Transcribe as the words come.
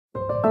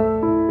Hi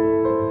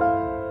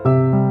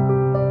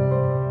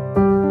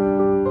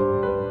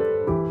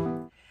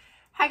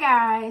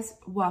guys,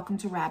 welcome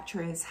to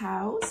Rapturous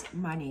house.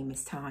 My name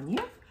is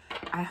Tonya.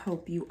 I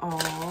hope you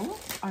all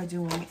are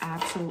doing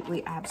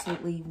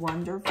absolutely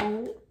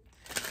wonderful.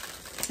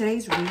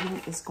 Today's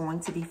reading is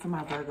going to be for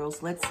my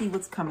Virgos. Let's see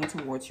what's coming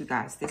towards you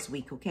guys this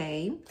week,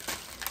 okay?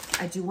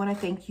 I do want to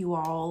thank you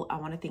all. I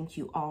want to thank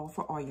you all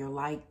for all your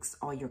likes,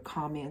 all your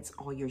comments,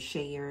 all your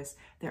shares.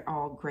 They're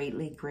all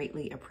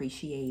greatly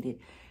appreciated.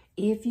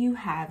 If you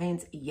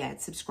haven't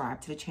yet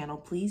subscribed to the channel,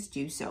 please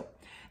do so.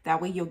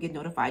 That way you'll get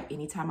notified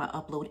anytime I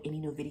upload any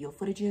new video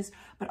footages,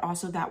 but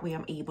also that way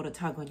I'm able to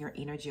tug on your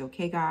energy,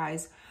 okay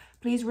guys?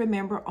 Please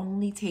remember,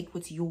 only take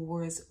what's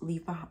yours,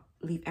 leave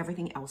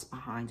everything else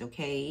behind,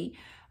 okay?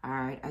 All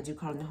right, I do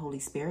call in the Holy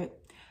Spirit.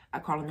 I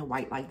call in the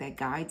white light that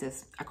guides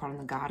us. I call in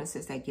the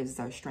goddesses that gives us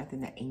our strength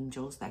and the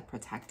angels that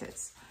protect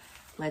us.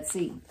 Let's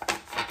see.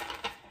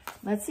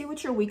 Let's see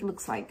what your week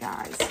looks like,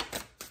 guys.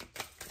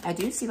 I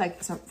do see,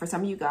 like, for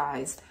some of you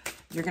guys,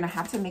 you're going to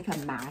have to make a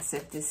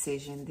massive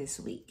decision this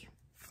week.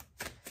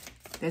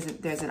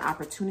 There's an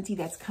opportunity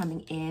that's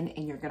coming in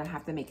and you're going to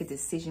have to make a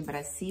decision. But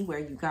I see where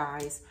you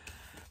guys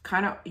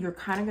you're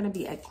kind of going to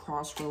be at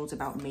crossroads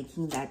about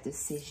making that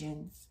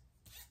decision.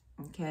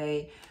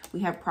 Okay.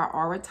 We have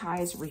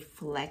prioritized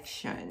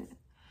reflection.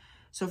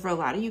 So for a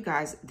lot of you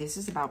guys, this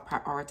is about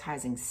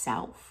prioritizing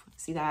self.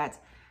 See that?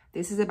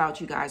 This is about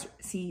you guys,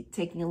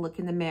 taking a look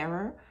in the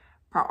mirror,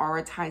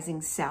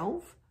 prioritizing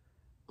self,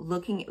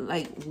 looking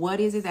like, what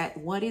is it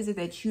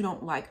that you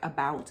don't like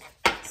about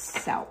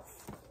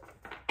self?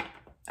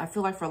 I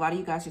feel like for a lot of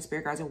you guys, your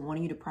spirit guides are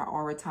wanting you to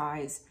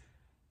prioritize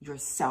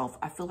yourself.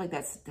 I feel like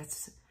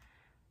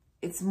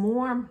it's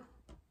more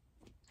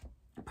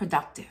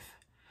productive.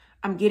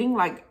 I'm getting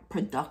like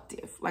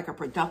productive, like a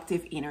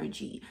productive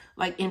energy.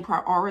 Like in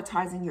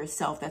prioritizing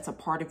yourself, that's a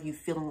part of you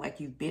feeling like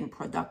you've been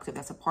productive.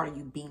 That's a part of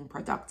you being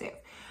productive.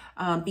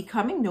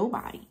 Becoming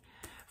nobody.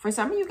 For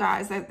some of you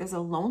guys, there's a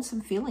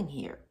lonesome feeling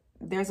here.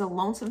 There's a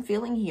lonesome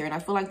feeling here. And I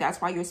feel like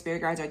that's why your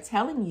spirit guides are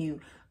telling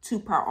you to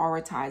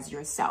prioritize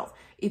yourself.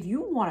 If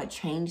you want to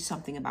change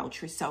something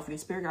about yourself, your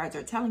spirit guides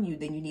are telling you,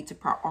 then you need to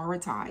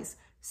prioritize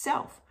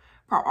self.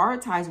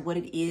 Prioritize what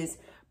it is.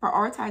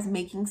 Prioritize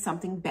making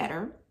something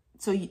better.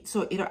 So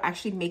it'll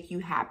actually make you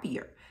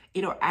happier.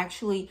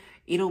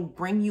 It'll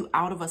bring you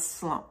out of a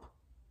slump.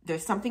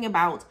 There's something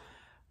about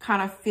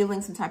kind of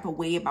feeling some type of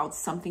way about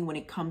something when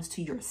it comes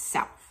to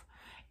yourself.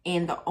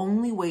 And the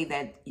only way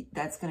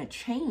that's going to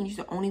change,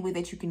 the only way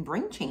that you can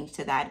bring change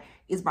to that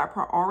is by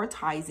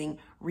prioritizing,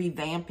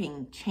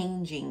 revamping,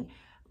 changing,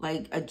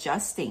 like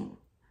adjusting.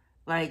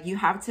 Like you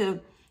have to,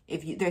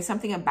 there's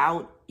something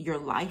about your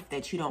life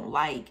that you don't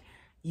like,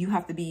 you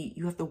have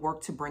to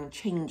work to bring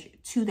change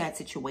to that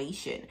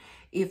situation.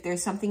 If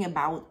there's something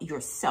about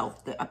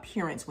yourself, the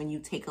appearance, when you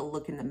take a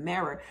look in the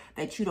mirror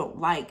that you don't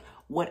like,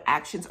 what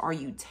actions are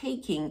you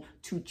taking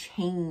to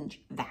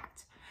change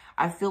that?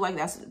 I feel like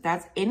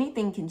that's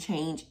anything can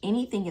change.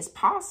 Anything is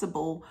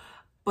possible,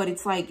 but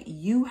it's like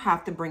you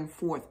have to bring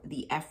forth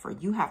the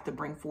effort. You have to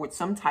bring forth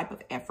some type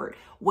of effort.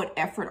 What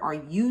effort are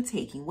you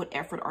taking? What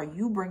effort are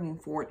you bringing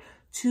forth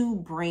to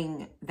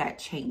bring that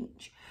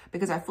change?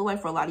 Because I feel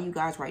like for a lot of you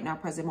guys right now,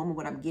 present moment,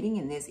 what I'm getting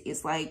in this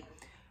is like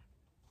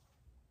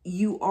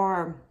you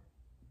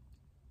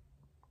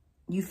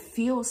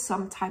feel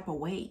some type of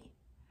way.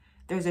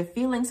 There's a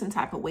feeling some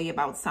type of way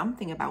about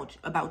something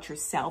about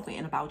yourself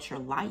and about your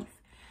life.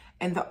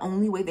 And the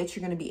only way that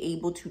you're going to be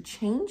able to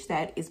change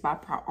that is by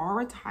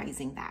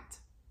prioritizing that.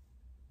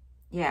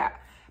 Yeah.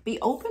 Be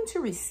open to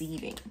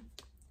receiving.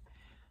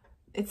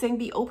 It's saying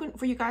be open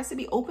for you guys to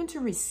be open to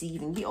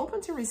receiving. Be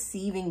open to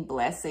receiving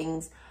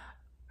blessings.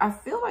 I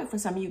feel like for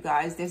some of you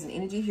guys, there's an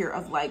energy here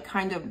of like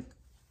kind of,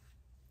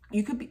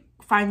 you could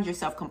find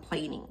yourself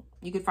complaining.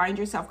 You could find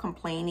yourself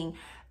complaining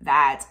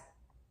that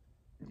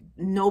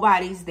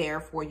nobody's there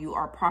for you,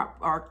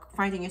 or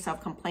finding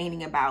yourself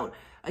complaining about,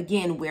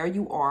 again, where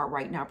you are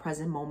right now,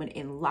 present moment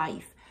in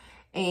life.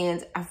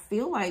 And I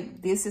feel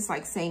like this is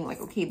like saying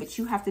like, okay, but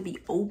you have to be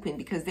open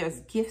because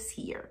there's gifts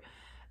here.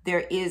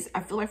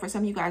 I feel like for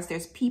some of you guys,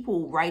 there's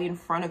people right in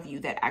front of you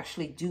that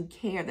actually do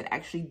care, that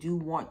actually do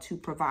want to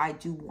provide,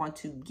 do want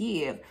to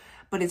give,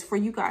 but it's for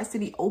you guys to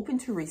be open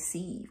to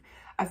receive.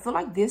 I feel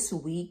like this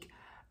week,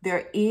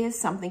 there is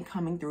something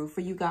coming through for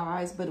you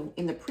guys, but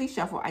in the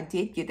pre-shuffle, I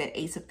did get that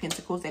Ace of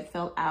Pentacles that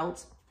fell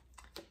out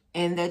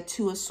and that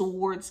Two of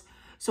Swords.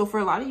 So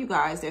for a lot of you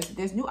guys,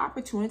 there's new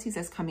opportunities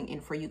that's coming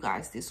in for you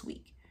guys this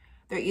week.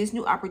 There is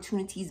new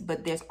opportunities,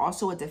 but there's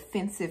also a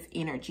defensive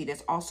energy.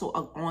 There's also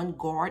an on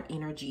guard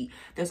energy.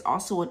 There's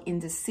also an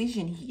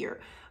indecision here,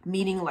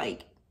 meaning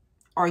like,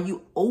 are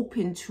you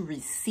open to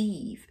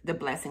receive the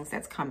blessings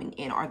that's coming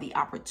in, or the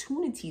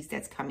opportunities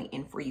that's coming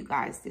in for you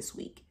guys this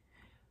week?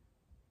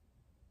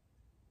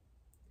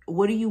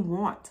 What do you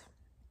want?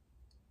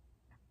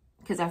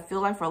 Because I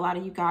feel like for a lot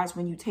of you guys,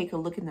 when you take a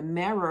look in the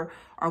mirror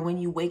or when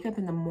you wake up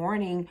in the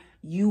morning,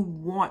 you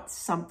want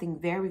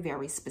something very,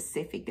 very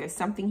specific. There's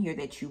something here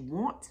that you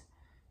want.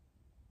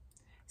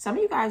 Some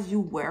of you guys, you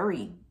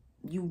worry.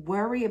 You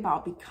worry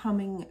about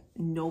becoming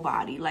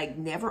nobody, like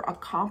never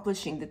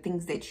accomplishing the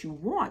things that you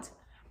want.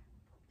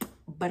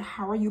 But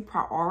how are you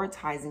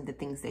prioritizing the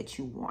things that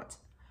you want?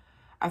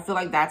 I feel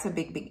like that's a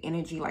big, big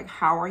energy. Like,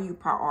 how are you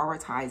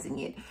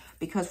prioritizing it?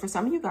 Because for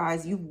some of you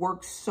guys, you've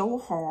worked so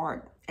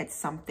hard at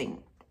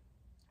something.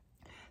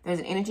 There's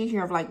an energy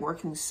here of like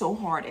working so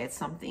hard at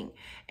something.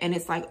 And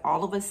it's like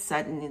all of a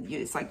sudden,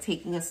 it's like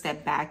taking a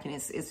step back, and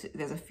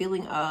there's a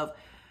feeling of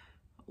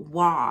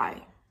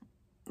why?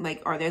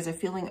 Like, or there's a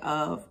feeling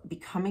of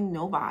becoming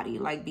nobody,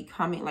 like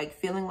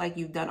feeling like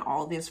you've done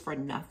all this for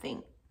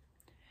nothing.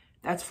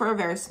 That's for a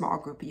very small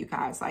group of you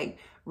guys, like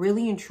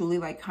really and truly,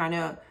 like kind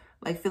of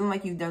like feeling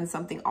like you've done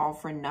something all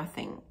for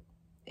nothing.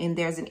 And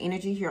there's an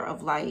energy here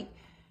of like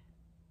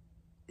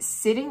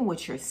sitting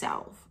with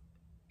yourself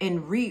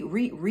and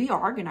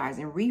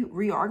reorganizing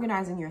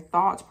your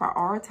thoughts,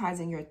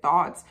 prioritizing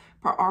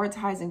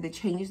the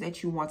changes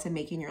that you want to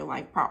make in your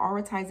life,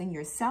 prioritizing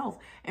yourself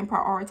and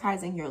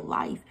prioritizing your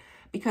life.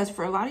 Because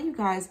for a lot of you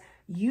guys,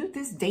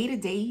 this day to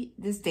day,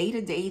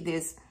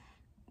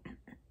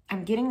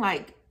 I'm getting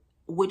like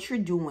what you're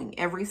doing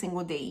every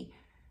single day.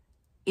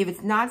 If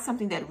it's not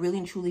something that really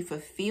and truly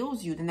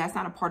fulfills you, then that's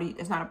not a part of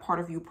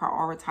you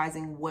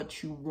prioritizing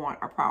what you want,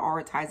 or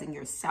prioritizing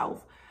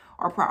yourself,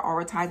 or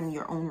prioritizing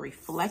your own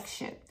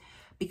reflection.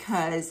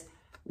 Because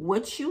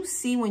what you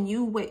see when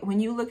you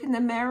look in the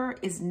mirror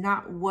is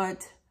not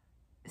what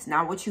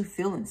you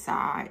feel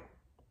inside.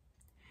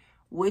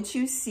 What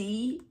you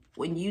see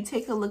when you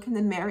take a look in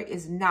the mirror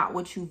is not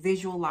what you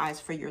visualize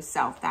for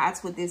yourself.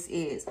 That's what this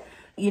is.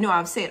 You know,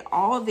 I've said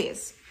all of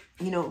this.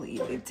 You know,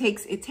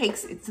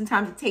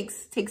 sometimes it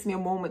takes me a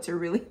moment to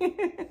really,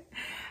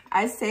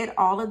 I said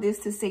all of this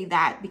to say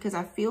that, because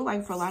I feel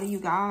like for a lot of you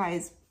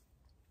guys,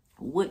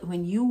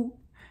 when you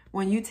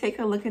take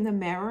a look in the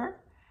mirror,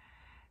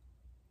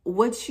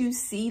 what you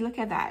see, look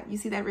at that. You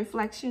see that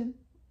reflection?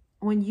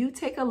 When you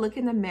take a look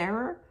in the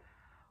mirror,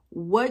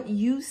 what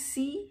you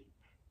see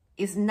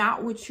is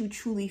not what you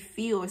truly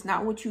feel. It's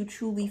not what you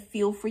truly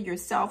feel for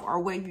yourself or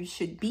where you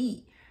should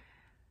be.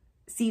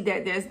 See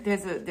that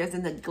there's a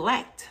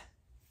neglect.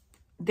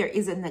 There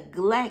is a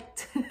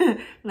neglect.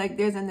 Like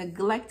there's a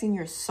neglect in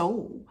your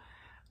soul.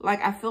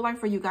 Like I feel like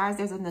for you guys,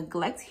 there's a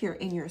neglect here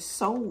in your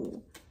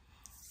soul.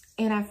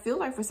 And I feel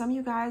like for some of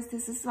you guys,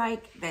 this is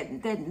like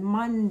that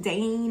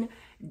mundane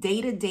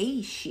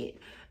day-to-day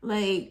shit.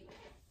 Like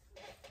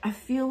I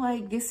feel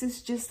like this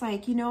is just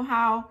like, you know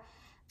how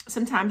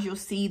sometimes you'll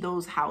see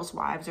those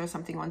housewives or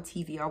something on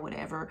TV or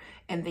whatever,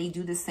 and they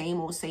do the same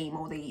old.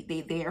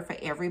 They there for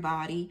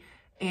everybody.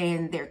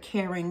 And they're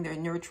caring, they're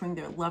nurturing,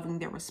 they're loving,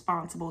 they're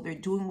responsible. They're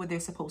doing what they're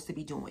supposed to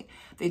be doing.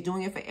 They're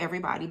doing it for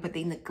everybody, but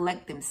they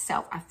neglect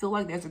themselves. I feel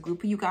like there's a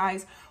group of you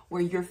guys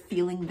where you're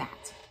feeling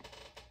that.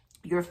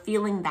 You're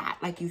feeling that,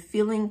 like you're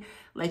feeling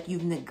like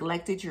you've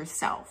neglected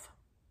yourself.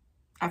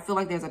 I feel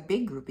like there's a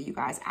big group of you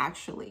guys,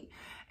 actually.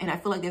 And I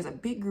feel like there's a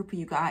big group of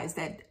you guys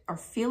that are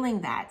feeling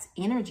that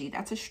energy.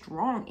 That's a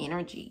strong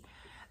energy.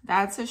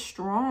 That's a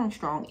strong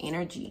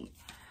energy.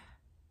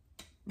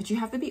 But you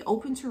have to be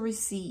open to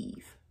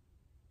receive.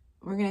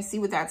 We're going to see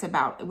what that's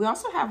about. We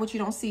also have what you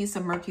don't see is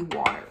some murky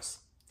waters.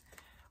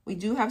 We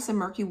do have some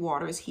murky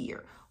waters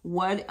here.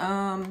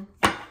 You're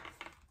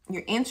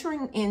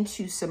entering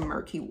into some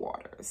murky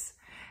waters.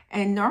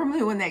 And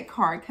normally when that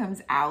card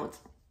comes out,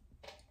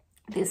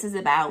 this is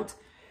about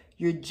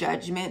your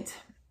judgment,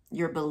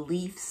 your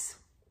beliefs.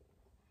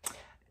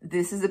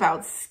 This is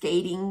about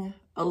skating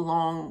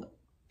along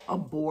a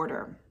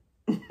border.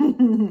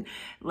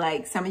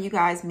 Like some of you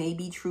guys may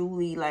be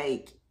truly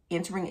like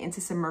entering into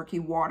some murky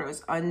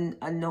waters,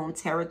 unknown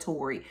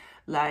territory,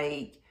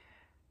 like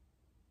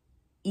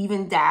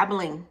even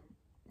dabbling,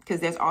 because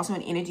there's also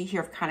an energy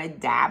here of kind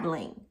of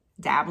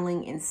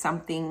dabbling in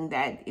something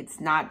that it's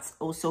not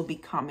also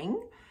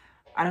becoming.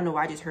 I don't know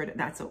why I just heard it,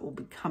 not so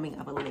becoming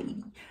of a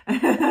lady.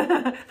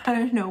 I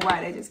don't know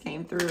why that just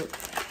came through,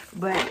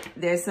 but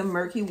there's some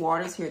murky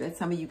waters here that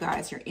some of you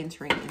guys are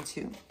entering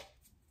into.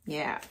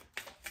 Yeah.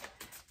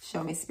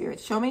 Show me, Spirit.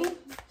 Show me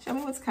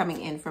what's coming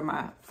in for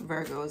my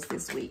Virgos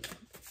this week.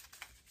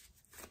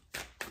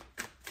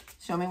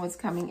 Show me what's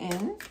coming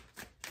in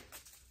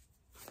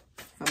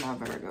for my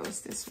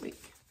Virgos this week.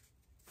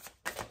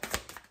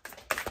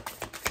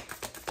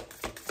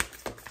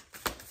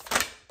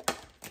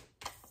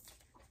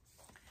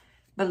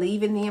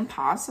 Believe in the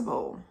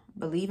impossible.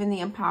 Believe in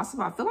the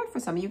impossible. I feel like for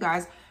some of you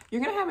guys,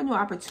 you're going to have a new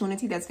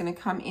opportunity that's going to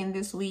come in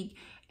this week,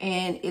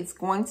 and it's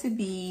going to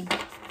be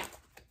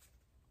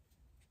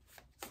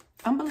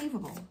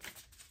unbelievable.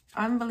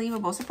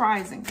 Unbelievable.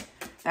 Surprising.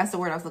 That's the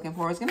word I was looking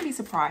for. It's going to be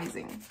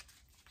surprising.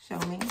 Show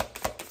me.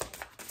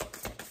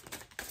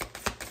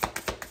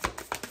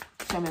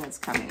 Show me what's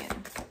coming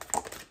in.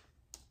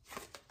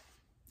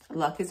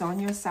 Luck is on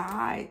your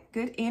side.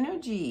 Good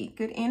energy.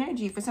 Good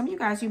energy. For some of you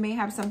guys, you may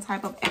have some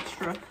type of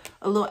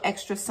a little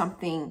extra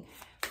something.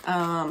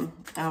 I'm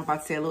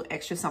about to say a little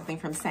extra something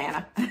from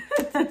Santa.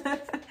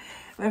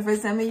 But for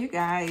some of you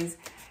guys,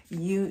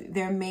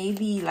 there may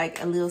be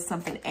like a little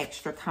something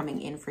extra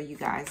coming in for you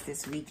guys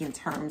this week in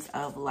terms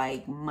of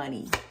like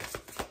money.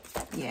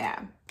 Yeah.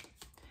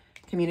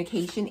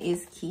 Communication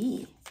is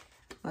key.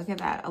 Look at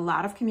that. A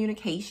lot of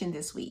communication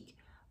this week.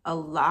 A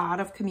lot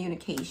of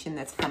communication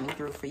that's coming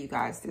through for you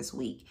guys this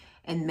week.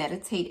 And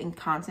meditate and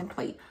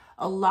contemplate.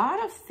 A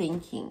lot of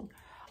thinking.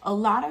 A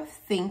lot of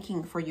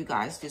thinking for you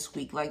guys this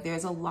week. Like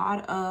there's a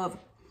lot of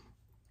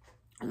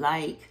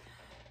like,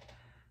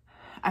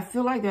 I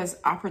feel like there's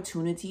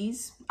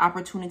opportunities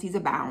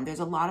abound. There's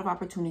a lot of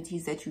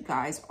opportunities that you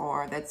guys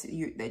are,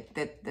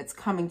 that's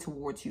coming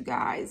towards you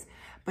guys.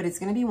 But it's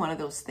going to be one of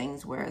those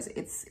things where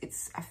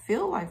I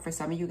feel like for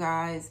some of you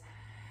guys,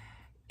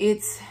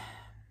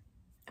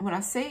 when I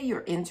say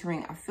you're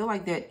entering, I feel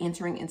like that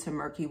entering into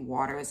murky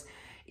waters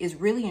is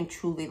really and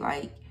truly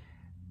like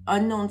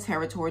unknown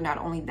territory. Not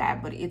only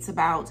that, but it's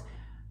about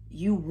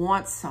you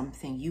want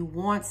something. You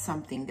want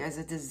something. There's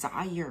a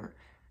desire.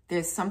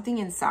 There's something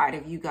inside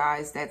of you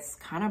guys that's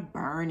kind of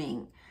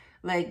burning.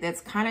 Like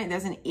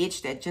there's an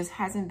itch that just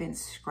hasn't been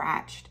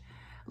scratched.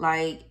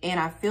 Like, and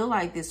I feel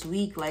like this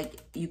week, like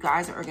you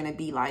guys are going to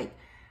be like,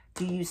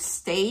 do you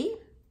stay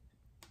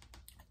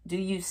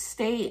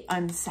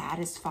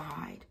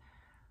unsatisfied?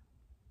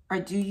 Or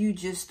do you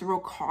just throw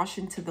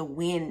caution to the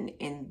wind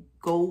and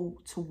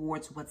go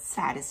towards what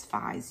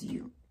satisfies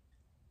you?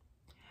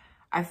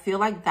 I feel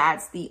like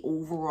that's the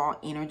overall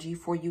energy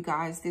for you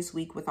guys this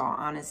week, with all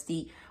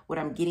honesty, what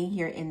I'm getting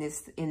here in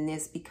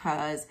this,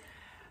 because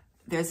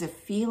there's a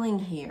feeling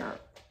here.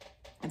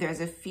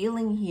 There's a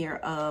feeling here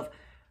of,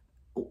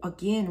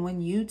 again,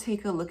 when you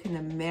take a look in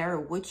the mirror,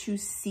 what you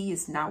see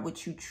is not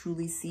what you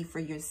truly see for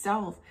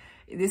yourself.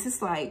 This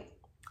is like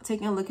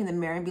taking a look in the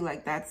mirror and be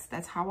like, that's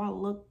how I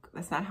look.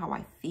 That's not how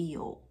I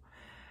feel.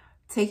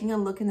 Taking a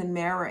look in the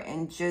mirror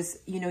and just,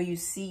 you know, you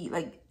see,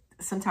 like,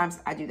 sometimes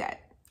I do that.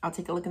 I'll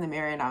take a look in the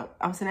mirror and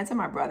I'll send that to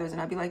my brothers and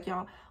I'll be like,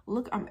 y'all,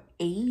 look, I'm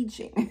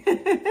aging.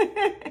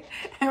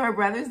 And my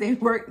brothers, I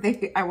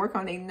work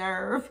on their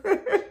nerve.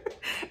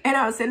 And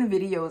I'll send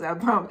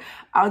videos.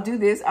 I'll do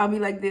this. I'll be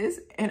like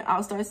this. And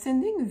I'll start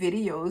sending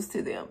videos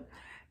to them.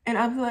 And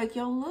I'll be like,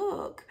 yo,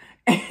 look.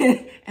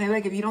 And they're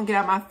like, if you don't get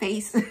out my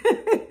face.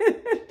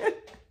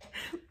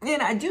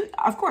 And I do,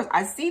 of course,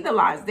 I see the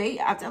lies.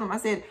 I tell them, I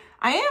said,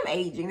 I am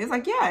aging. It's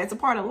like, yeah, it's a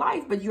part of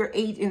life, but you're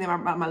aging. And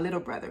then my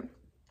little brother,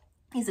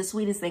 he's the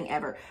sweetest thing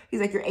ever.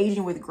 He's like, you're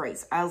aging with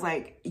grace. I was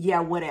like, yeah,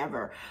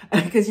 whatever.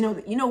 Because,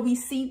 you know, we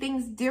see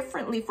things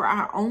differently for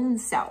our own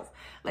self.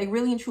 Like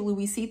really and truly,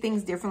 we see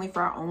things differently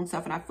for our own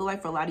self. And I feel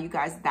like for a lot of you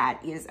guys,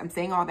 I'm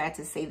saying all that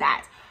to say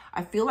that.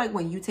 I feel like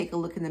when you take a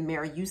look in the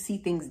mirror, you see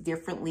things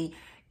differently,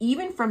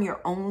 even from your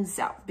own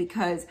self,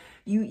 because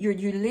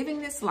you're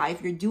living this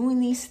life, you're doing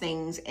these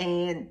things,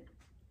 and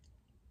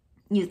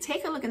you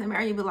take a look in the mirror,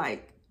 and you be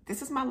like,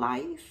 this is my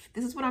life.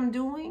 This is what I'm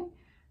doing.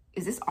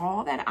 Is this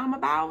all that I'm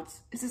about?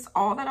 Is this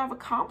all that I've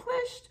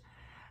accomplished?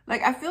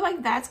 Like, I feel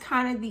like that's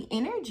kind of the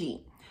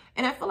energy.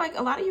 And I feel like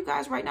a lot of you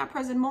guys right now,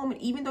 present moment,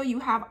 even though you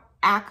have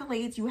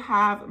accolades, you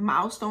have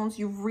milestones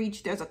you've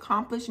reached, there's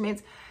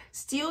accomplishments,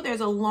 still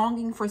there's a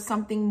longing for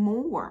something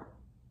more.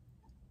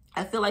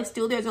 I feel like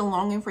still there's a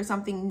longing for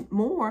something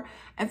more.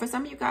 And for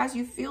some of you guys,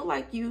 you feel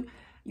like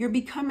you're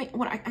becoming,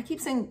 what I keep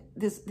saying,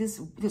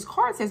 this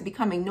card says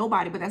becoming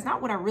nobody, but that's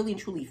not what I really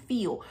and truly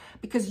feel,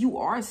 because you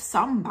are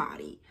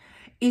somebody.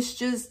 It's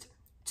just,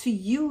 to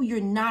you, you're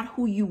not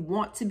who you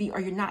want to be, or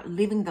you're not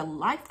living the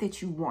life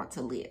that you want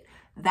to live.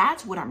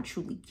 That's what I'm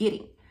truly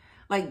getting.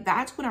 Like,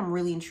 that's what I'm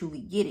really and truly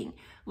getting.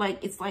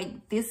 Like, it's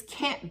like, this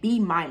can't be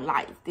my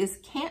life. This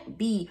can't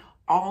be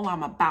all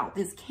I'm about.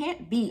 This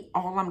can't be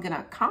all I'm going to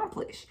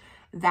accomplish.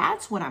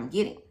 That's what I'm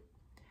getting.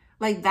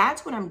 Like,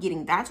 that's what I'm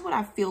getting. That's what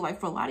I feel like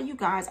for a lot of you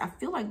guys. I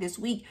feel like this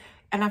week,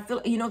 and I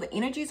feel, you know, the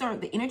energies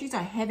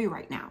are heavy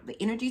right now.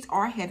 The energies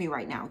are heavy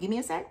right now. Give me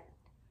a sec.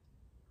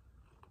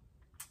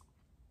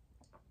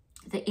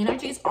 The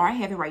energies are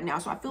heavy right now.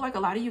 So I feel like a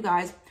lot of you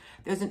guys,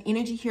 there's an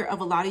energy here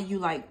of a lot of you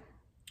like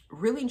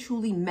really and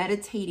truly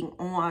meditating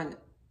on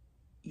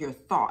your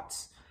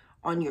thoughts,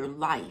 on your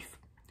life.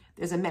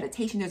 There's a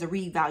meditation, there's a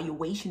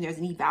reevaluation, there's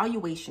an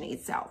evaluation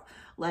itself.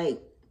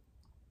 Like,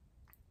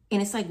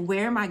 and it's like,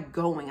 where am I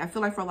going? I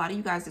feel like for a lot of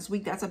you guys this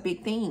week, that's a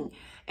big thing.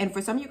 And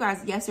for some of you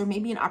guys, yes, there may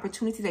be an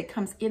opportunity that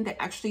comes in that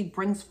actually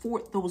brings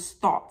forth those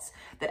thoughts,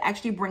 that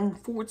actually bring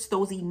forth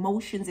those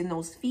emotions and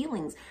those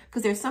feelings.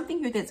 Because there's something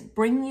here that's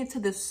bringing it to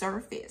the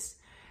surface.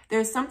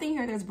 There's something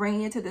here that's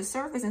bringing it to the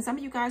surface. And some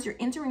of you guys, you're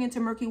entering into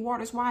murky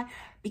waters. Why?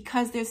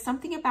 Because there's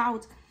something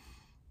about,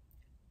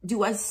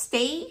 do I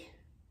stay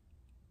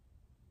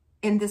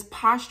in this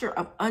posture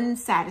of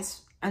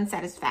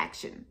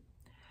unsatisfaction?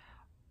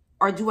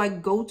 Or do I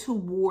go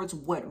towards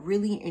what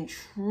really and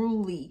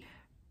truly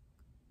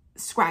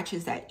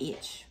scratches that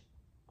itch?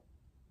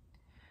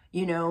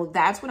 You know,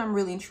 that's what I'm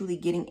really and truly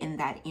getting in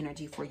that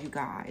energy for you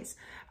guys.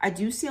 I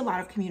do see a lot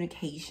of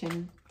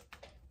communication.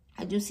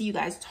 I do see you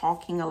guys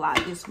talking a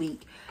lot this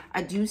week.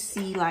 I do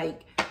see,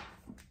 like,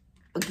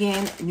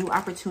 again, new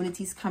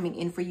opportunities coming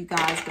in for you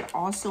guys, but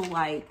also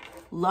like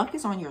luck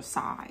is on your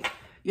side.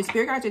 Your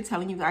spirit guides are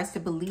telling you guys to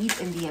believe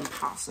in the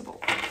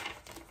impossible.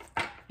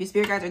 Your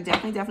spirit guides are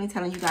definitely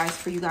telling you guys,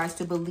 for you guys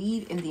to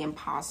believe in the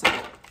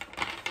impossible.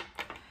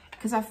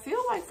 Because I feel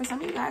like for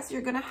some of you guys,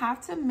 you're going to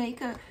have to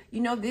make a,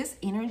 you know, this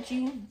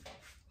energy,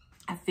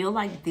 I feel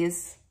like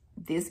this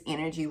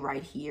energy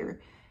right here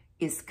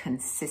is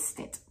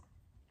consistent.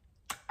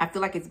 I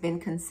feel like it's been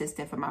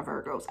consistent for my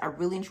Virgos. I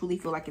really and truly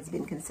feel like it's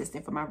been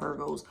consistent for my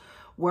Virgos.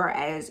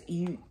 Whereas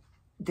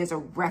there's a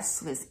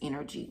restless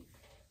energy.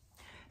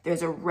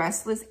 There's a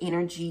restless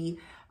energy.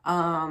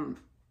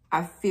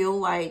 I feel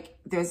like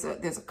there's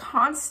a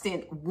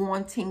constant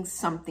wanting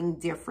something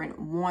different,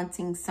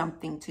 wanting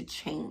something to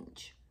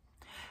change.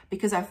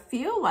 Because I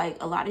feel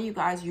like a lot of you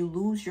guys, you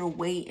lose your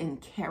way in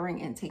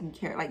caring and taking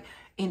care, like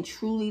in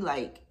truly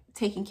like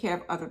taking care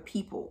of other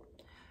people,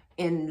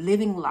 in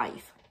living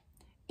life,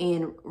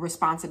 in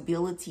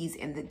responsibilities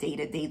in the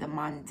day-to-day, the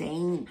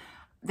mundane.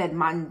 That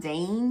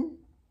mundane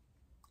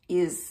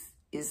is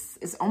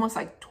almost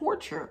like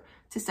torture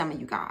to some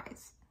of you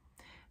guys.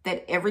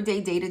 That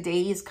everyday,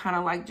 day-to-day is kind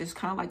of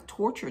like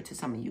torture to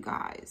some of you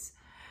guys.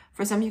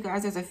 For some of you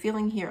guys, there's a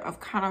feeling here of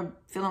kind of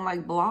feeling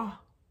like blah.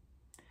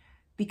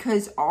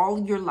 Because all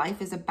your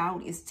life is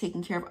about is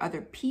taking care of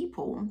other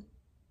people.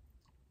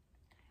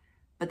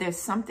 But there's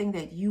something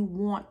that you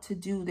want to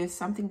do. There's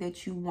something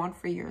that you want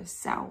for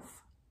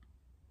yourself.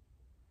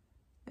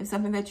 There's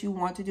something that you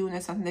want to do, and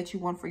there's something that you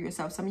want for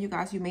yourself. Some of you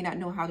guys, you may not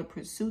know how to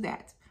pursue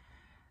that.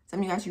 Some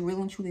of you guys, you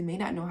really and truly may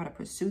not know how to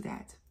pursue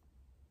that.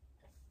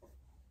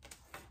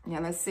 Now,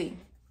 let's see.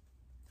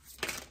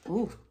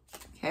 Ooh,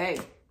 okay.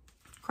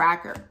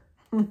 Cracker.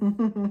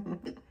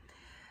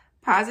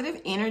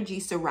 Positive energy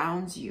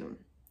surrounds you.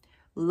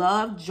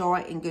 Love,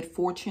 joy, and good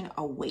fortune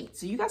await.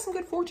 So you got some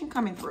good fortune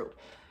coming through.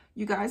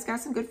 You guys got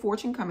some good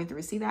fortune coming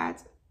through. See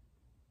that?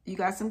 You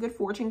got some good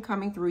fortune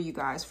coming through, you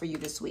guys, for you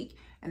this week.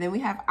 And then we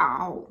have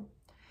Owl.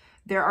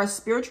 There are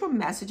spiritual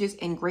messages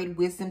and great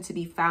wisdom to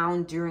be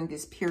found during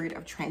this period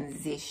of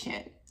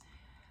transition.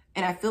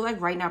 And I feel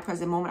like right now,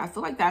 present moment, I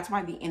feel like that's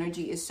why the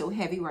energy is so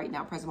heavy right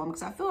now, present moment,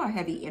 because I feel a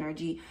heavy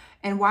energy.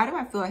 And why do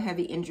I feel a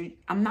heavy energy?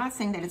 I'm not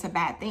saying that it's a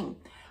bad thing.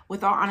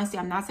 With all honesty,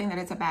 I'm not saying that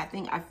it's a bad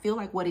thing. I feel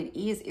like what it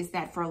is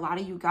that for a lot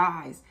of you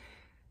guys,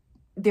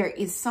 there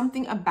is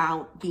something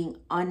about being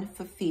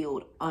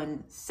unfulfilled,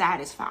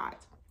 unsatisfied.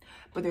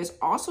 But there's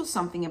also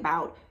something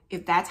about,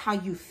 if that's how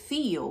you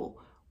feel,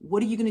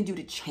 what are you going to do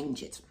to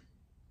change it?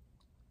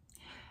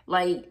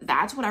 Like,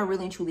 that's what I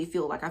really and truly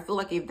feel like. I feel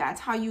like if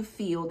that's how you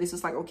feel, this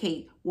is like,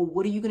 okay, well,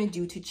 what are you going to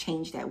do to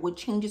change that? What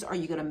changes are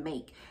you going to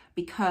make?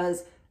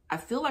 Because I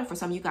feel like for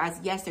some of you guys,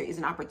 yes, there is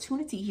an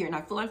opportunity here. And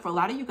I feel like for a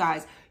lot of you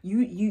guys,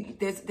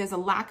 there's a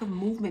lack of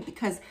movement,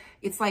 because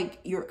it's like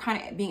you're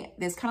kind of being,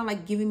 there's kind of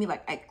like giving me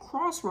like at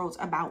crossroads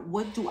about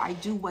what do I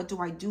do? What do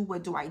I do?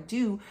 What do I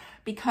do?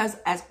 Because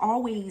as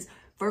always,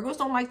 Virgos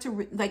don't like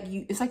to,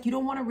 it's like you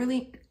don't want to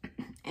really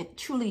and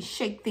truly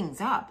shake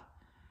things up.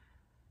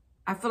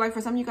 I feel like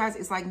for some of you guys,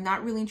 it's like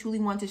not really and truly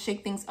want to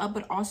shake things up,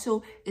 but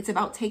also it's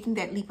about taking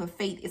that leap of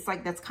faith. It's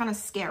like, that's kind of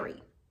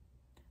scary.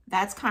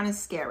 That's kind of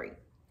scary.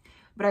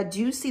 But I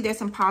do see there's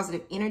some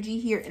positive energy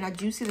here, and I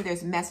do see that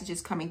there's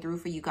messages coming through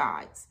for you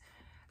guys.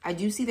 I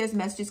do see there's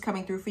messages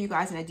coming through for you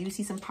guys, and I do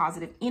see some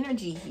positive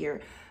energy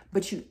here.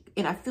 But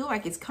and I feel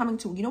like it's coming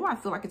to, you know why I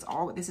feel like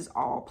this is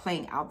all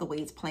playing out the way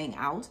it's playing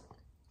out?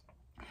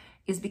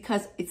 Is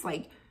because it's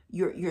like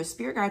your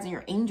spirit guides and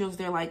your angels,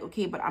 they're like,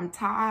 okay, but I'm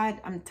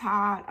tired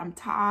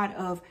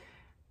of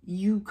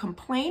you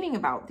complaining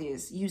about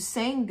this, you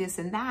saying this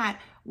and that.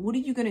 What are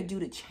you going to do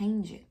to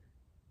change it?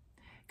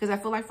 Because I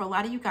feel like for a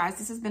lot of you guys,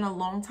 this has been a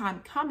long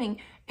time coming,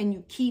 and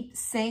you keep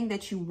saying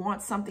that you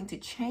want something to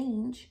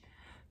change.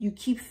 You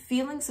keep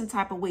feeling some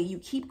type of way. You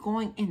keep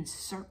going in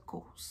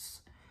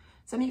circles.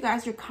 Some of you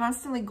guys, you're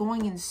constantly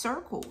going in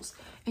circles,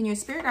 and your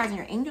spirit guides and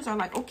your angels are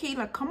like, okay,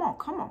 like, come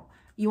on.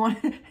 You want,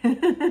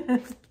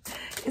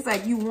 it's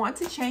like, you want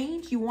to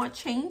change? You want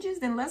changes?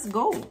 Then let's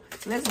go.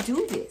 Let's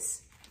do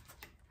this.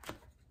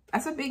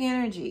 That's a big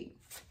energy.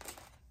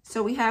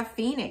 So we have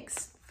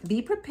Phoenix.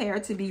 Be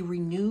prepared to be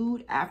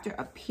renewed after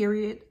a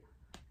period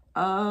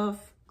of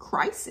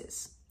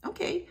crisis.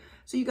 Okay.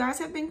 So you guys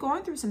have been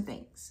going through some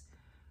things.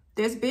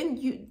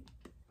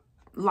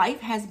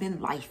 Life has been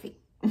lifing.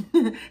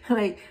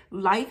 Like,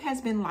 life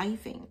has been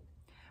lifing.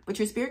 But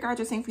your spirit guides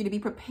are saying for you to be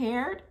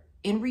prepared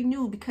and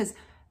renewed, because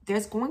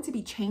there's going to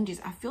be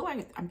changes. I feel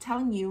like, I'm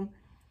telling you,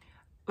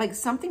 like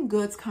something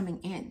good's coming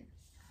in.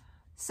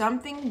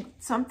 Something's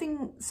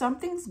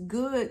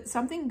good.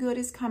 Something good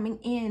is coming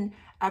in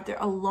after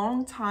a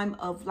long time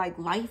of like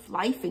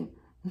lifing.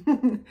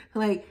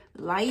 Like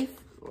life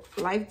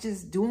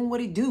just doing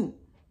what it do.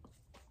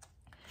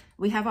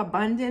 We have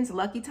abundance.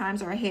 Lucky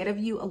times are ahead of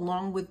you,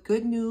 along with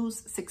good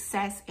news,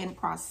 success, and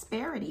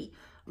prosperity.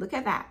 Look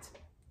at that.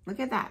 Look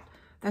at that.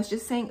 That's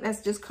just saying,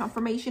 that's just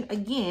confirmation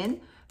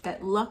again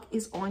that luck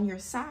is on your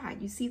side.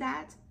 You see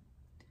that?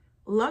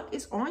 Luck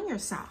is on your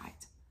side.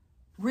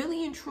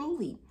 Really and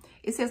truly.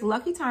 It says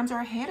lucky times are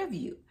ahead of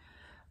you.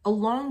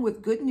 along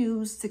with good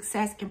news,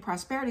 success, and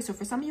prosperity. So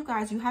for some of you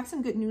guys, you have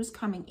some good news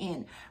coming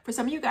in. For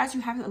some of you guys,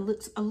 you have a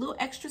little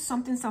extra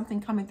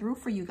something coming through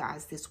for you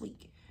guys this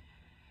week.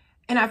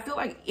 And I feel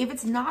like if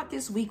it's not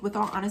this week, with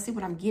all honesty,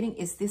 what I'm getting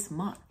is this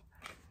month.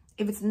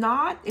 If it's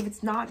not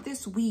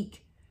this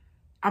week,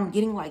 I'm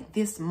getting like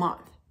this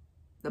month.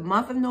 The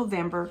month of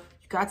November,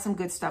 you got some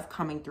good stuff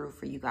coming through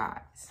for you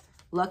guys.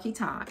 Lucky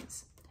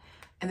times.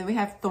 And then we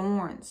have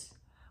thorns.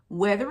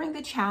 Weathering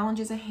the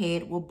challenges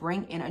ahead will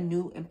bring in a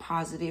new and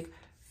positive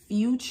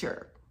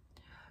future.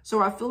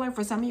 So I feel like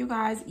for some of you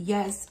guys,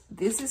 yes,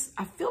 this is,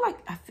 I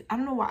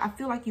don't know why, I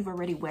feel like you've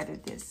already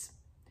weathered this.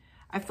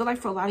 I feel like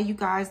for a lot of you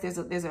guys, there's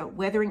a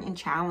weathering in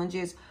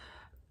challenges,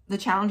 the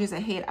challenges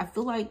ahead. I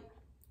feel like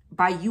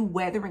by you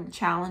weathering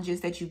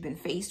challenges that you've been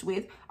faced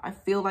with, I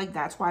feel like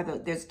that's why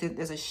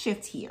there's a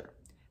shift here.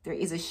 There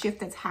is a shift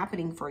that's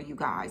happening for you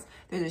guys.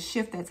 There's a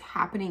shift that's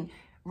happening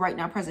right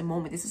now, present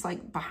moment. This is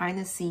like behind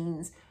the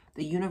scenes,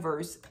 the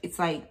universe. It's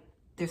like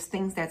there's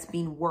things that's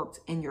being worked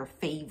in your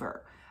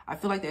favor. I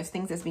feel like there's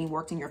things that's being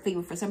worked in your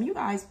favor. For some of you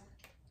guys,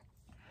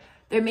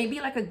 there may be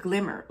like a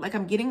glimmer. Like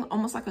I'm getting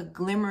almost like a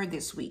glimmer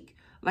this week.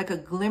 Like a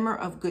glimmer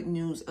of good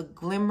news, a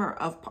glimmer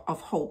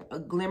of hope, a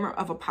glimmer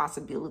of a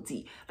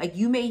possibility. Like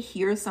you may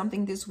hear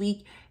something this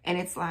week and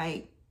it's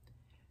like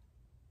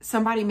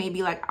somebody may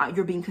be like,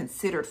 you're being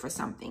considered for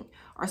something,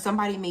 or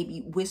somebody may be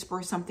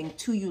whisper something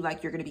to you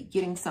like you're going to be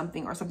getting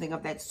something or something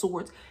of that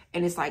sort.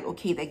 And it's like,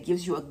 okay, that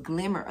gives you a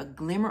glimmer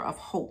of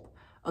hope,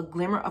 a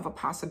glimmer of a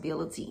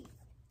possibility.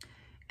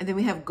 And then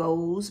we have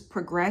goals.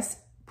 Progress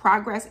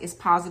is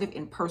positive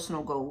and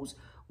personal goals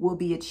will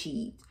be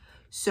achieved.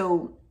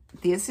 So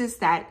this is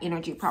that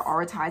energy,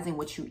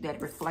 prioritizing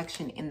that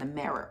reflection in the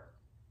mirror.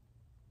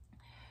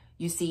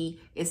 You see,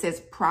 it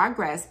says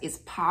progress is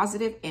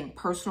positive and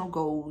personal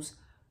goals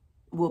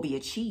will be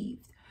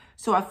achieved.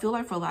 So I feel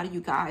like for a lot of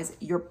you guys,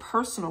 your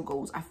personal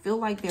goals, I feel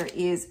like there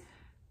is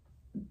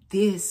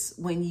this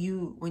when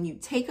you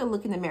take a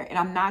look in the mirror, and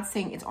I'm not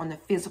saying it's on the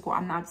physical,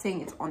 I'm not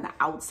saying it's on the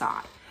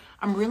outside.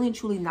 I'm really and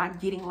truly not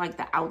getting like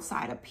the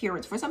outside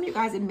appearance. For some of you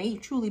guys, it may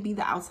truly be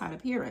the outside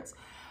appearance,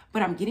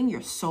 but I'm getting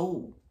your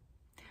soul.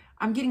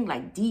 I'm getting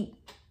like deep.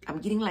 I'm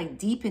getting like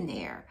deep in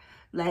there.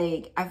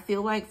 Like, I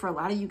feel like for a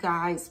lot of you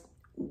guys,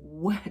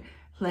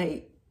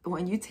 like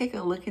when you take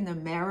a look in the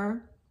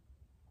mirror,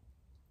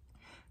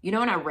 you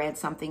know, and I read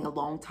something a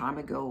long time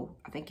ago,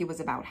 I think it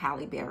was about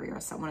Halle Berry or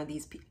one of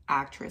these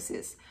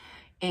actresses,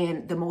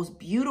 and the most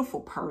beautiful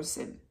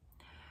person.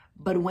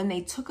 But when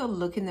they took a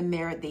look in the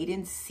mirror, they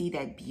didn't see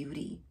that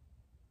beauty.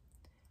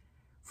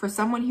 For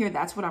someone here,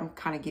 that's what I'm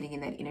kind of getting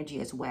in that energy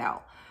as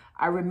well.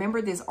 I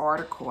remember this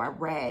article I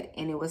read,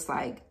 and it was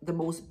like the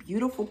most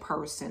beautiful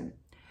person.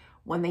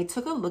 When they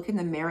took a look in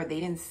the mirror, they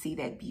didn't see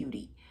that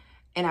beauty.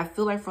 And I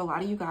feel like for a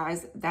lot of you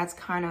guys, that's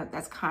kind of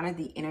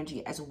the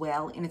energy as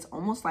well. And it's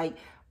almost like,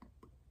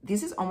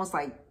 this is almost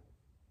like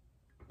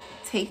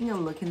taking a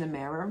look in the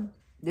mirror.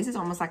 This is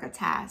almost like a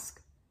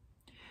task.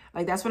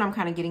 Like that's what I'm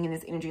kind of getting in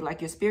this energy.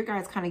 Like your spirit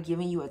guide is kind of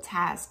giving you a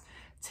task,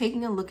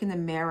 taking a look in the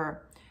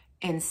mirror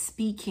and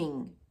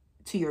speaking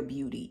to your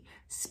beauty,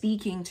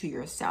 speaking to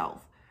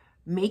yourself,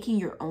 making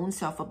your own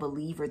self a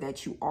believer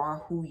that you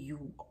are who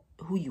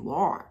you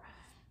are.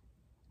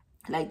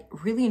 Like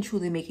really and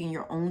truly making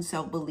your own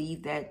self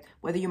believe that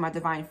whether you're my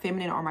divine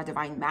feminine or my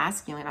divine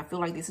masculine, I feel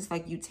like this is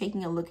like you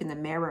taking a look in the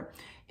mirror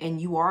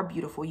and you are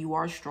beautiful, you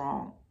are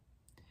strong,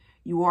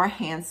 you are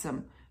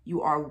handsome,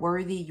 you are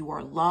worthy, you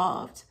are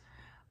loved.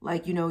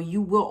 Like, you know,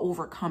 you will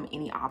overcome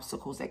any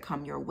obstacles that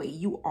come your way.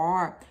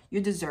 You're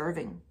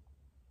deserving.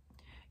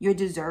 You're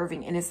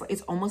deserving. And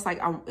it's almost like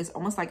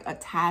a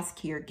task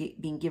here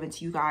being given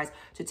to you guys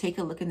to take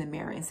a look in the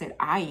mirror and say,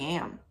 I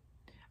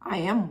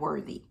am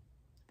worthy.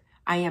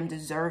 I am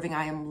deserving.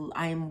 I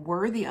am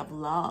worthy of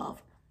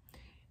love.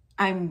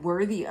 I'm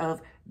worthy of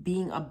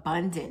being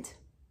abundant.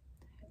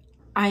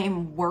 I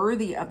am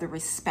worthy of the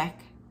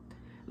respect.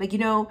 Like, you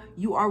know,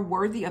 you are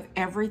worthy of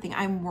everything.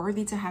 I'm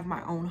worthy to have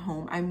my own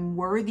home. I'm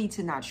worthy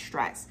to not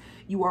stress.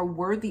 You are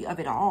worthy of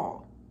it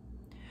all.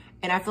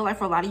 And I feel like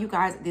for a lot of you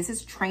guys, this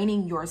is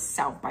training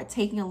yourself by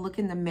taking a look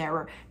in the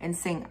mirror and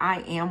saying,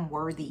 I am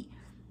worthy.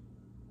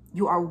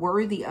 You are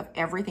worthy of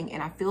everything.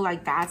 And I feel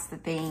like that's the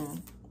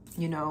thing,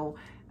 you know.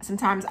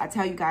 Sometimes I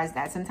tell you guys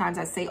that. Sometimes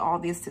I say all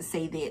this to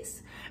say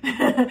this.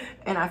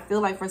 And I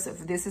feel like for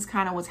this is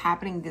kind of what's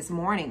happening this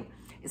morning.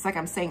 It's like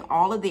I'm saying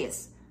all of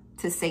this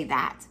to say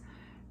that.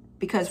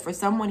 Because for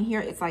someone here,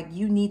 it's like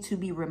you need to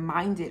be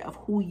reminded of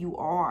who you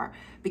are.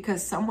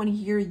 Because someone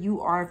here,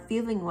 you are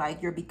feeling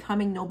like you're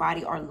becoming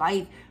nobody or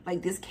life.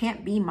 Like this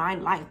can't be my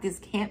life. This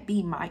can't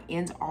be my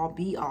end all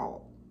be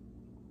all.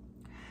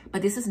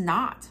 But this is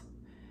not.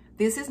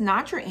 This is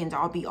not your end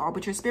all be all.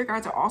 But your spirit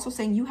guides are also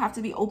saying you have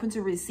to be open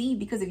to receive.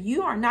 Because if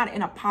you are not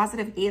in a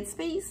positive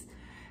headspace,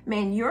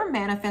 man, you're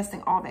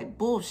manifesting all that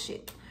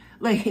bullshit.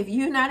 Like if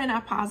you're not in a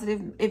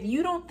positive, if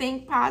you don't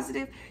think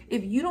positive,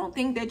 if you don't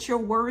think that you're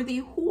worthy,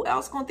 who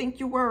else gonna think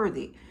you're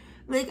worthy?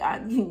 Like,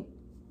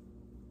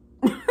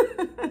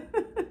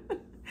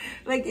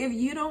 Like, if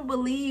you don't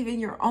believe in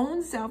your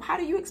own self, how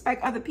do you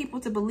expect other people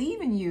to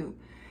believe in you?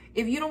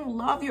 If you don't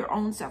love your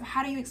own self,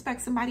 how do you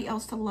expect somebody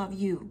else to love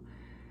you?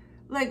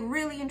 Like,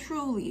 really and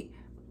truly.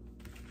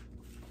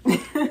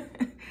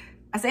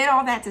 I said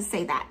all that to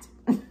say that.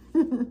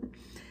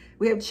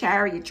 We have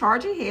Chariot.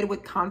 Charge ahead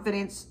with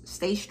confidence.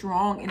 Stay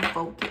strong and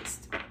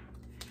focused.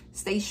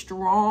 Stay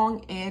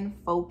strong and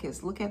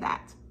focused. Look at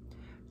that.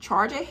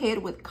 Charge ahead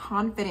with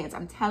confidence.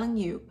 I'm telling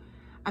you,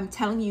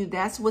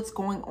 that's what's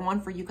going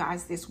on for you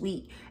guys this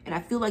week. And I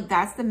feel like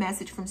that's the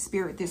message from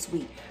Spirit this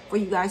week, for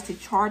you guys to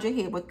charge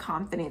ahead with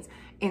confidence.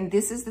 And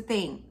this is the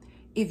thing.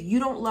 If you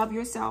don't love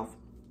yourself,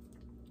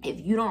 if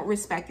you don't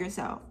respect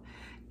yourself,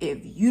 if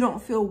you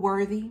don't feel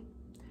worthy,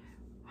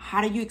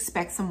 how do you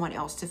expect someone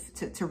else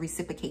to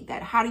reciprocate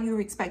that? How do you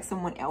expect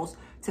someone else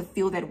to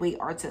feel that way,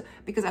 or to,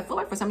 because I feel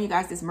like for some of you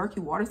guys, this murky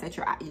waters that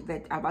your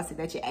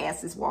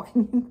ass is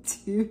walking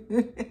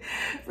into.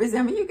 For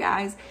some of you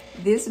guys,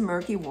 this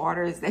murky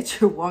waters that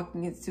you're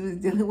walking into is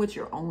dealing with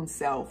your own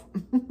self,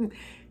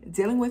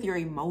 dealing with your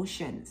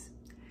emotions.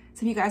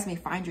 Some of you guys may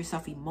find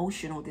yourself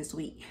emotional this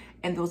week,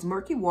 and those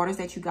murky waters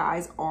that you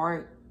guys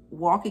are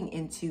walking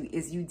into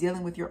is you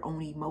dealing with your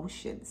own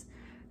emotions,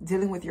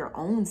 dealing with your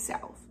own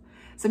self.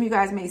 Some of you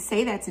guys may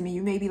say that to me.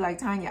 You may be like,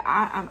 Tonya,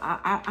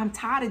 I'm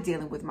tired of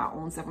dealing with my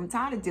own self. I'm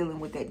tired of dealing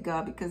with that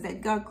gut, because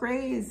that gut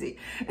crazy.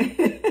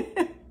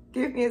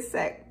 Give me a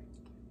sec.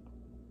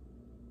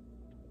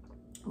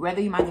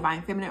 Whether you're my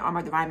divine feminine or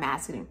my divine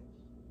masculine.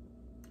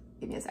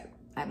 Give me a sec.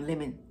 I have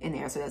lemon in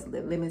there, so that's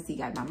lemon seed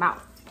got in my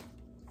mouth.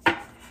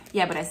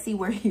 Yeah, but I see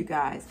where you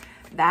guys,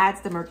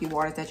 that's the murky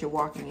waters that you're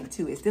walking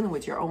into. It's dealing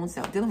with your own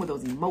self, dealing with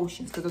those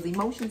emotions, because those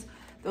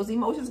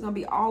emotions are going to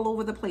be all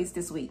over the place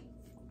this week.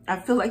 I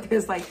feel like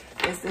there's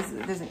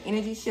an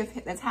energy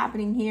shift that's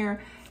happening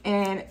here,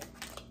 and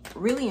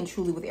really and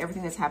truly with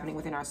everything that's happening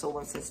within our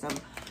solar system,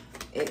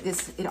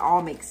 it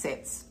all makes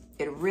sense.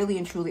 It really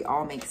and truly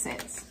all makes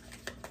sense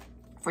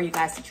for you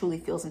guys to truly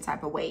feel some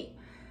type of way.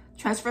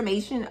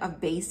 Transformation of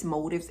base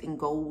motives and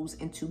goals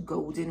into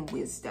golden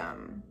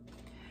wisdom.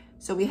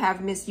 So we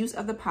have misuse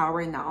of the power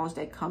and knowledge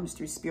that comes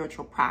through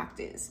spiritual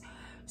practice.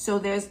 So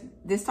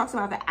this talks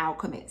about the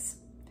alchemist.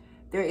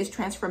 There is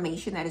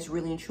transformation that is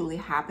really and truly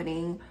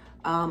happening,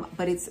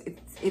 but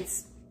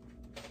it's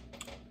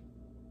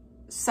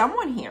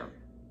someone here.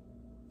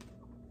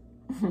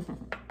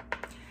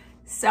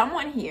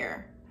 Someone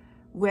here,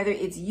 whether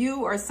it's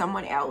you or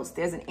someone else,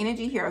 there's an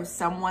energy here of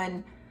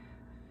someone,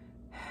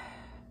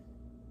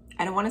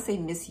 I don't want to say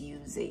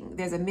misusing.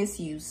 There's a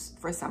misuse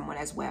for someone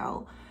as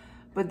well,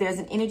 but there's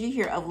an energy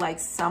here of like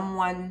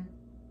someone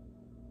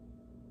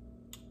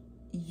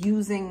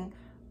using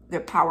their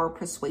power of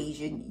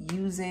persuasion,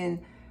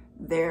 using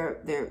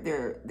their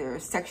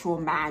sexual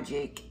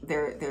magic.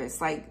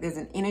 There's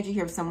an energy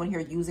here of someone here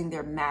using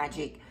their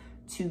magic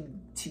to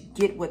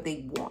get what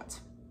they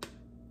want.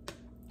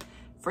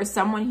 For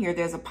someone here,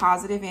 there's a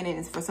positive in it,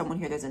 and for someone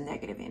here, there's a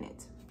negative in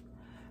it.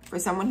 For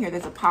someone here,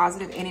 there's a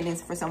positive in it, and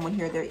for someone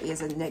here, there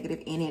is a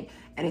negative in it.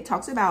 And it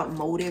talks about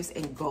motives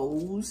and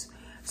goals.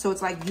 So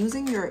it's like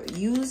using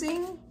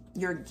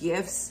your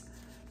gifts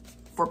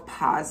for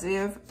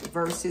positive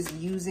versus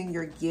using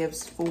your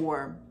gifts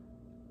for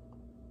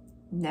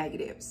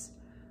negatives.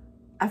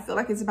 I feel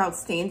like it's about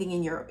standing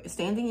in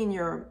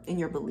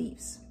your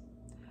beliefs.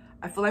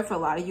 I feel like for a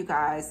lot of you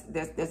guys,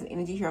 there's an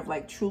energy here of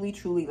like truly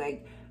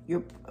like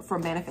for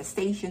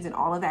manifestations and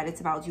all of that. It's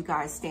about you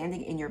guys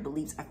standing in your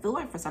beliefs. I feel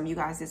like for some of you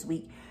guys this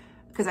week,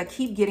 because I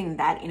keep getting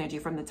that energy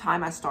from the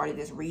time I started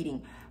this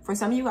reading. For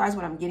some of you guys,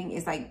 what I'm getting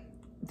is like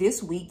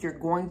this week, you're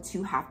going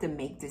to have to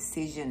make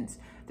decisions.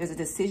 There's a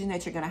decision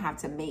that you're going to have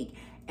to make.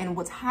 And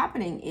what's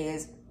happening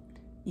is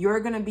you're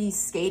going to be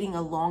skating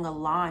along a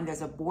line.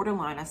 There's a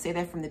borderline. I say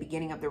that from the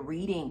beginning of the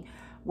reading,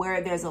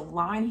 where there's a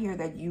line here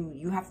that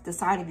you have to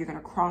decide if you're going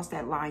to cross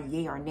that line,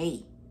 yay or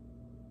nay.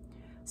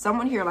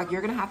 Someone here, like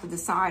you're going to have to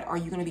decide, are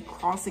you going to be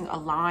crossing a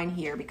line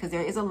here? Because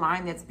there is a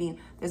line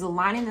there's a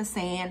line in the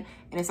sand,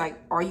 and it's like,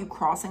 are you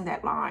crossing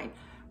that line?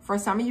 For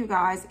some of you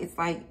guys, it's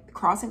like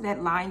crossing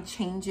that line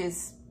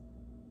changes.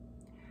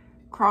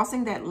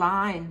 Crossing that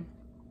line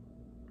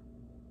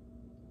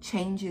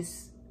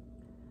changes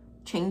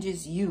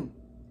you.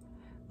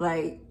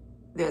 Like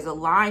there's a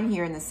line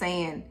here in the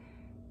sand,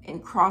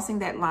 and crossing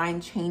that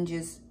line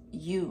changes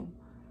you.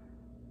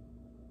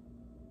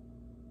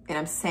 And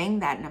I'm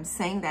saying that, and I'm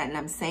saying that, and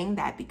I'm saying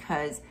that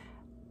because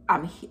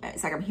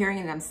it's like I'm hearing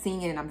it, and I'm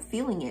seeing it, and I'm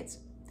feeling it.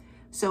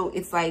 So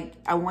it's like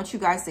I want you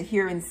guys to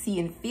hear and see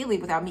and feel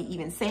it without me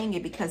even saying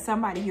it, because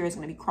somebody here is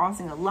going to be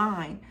crossing a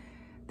line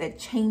that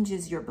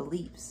changes your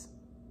beliefs.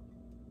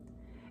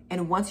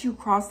 And once you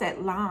cross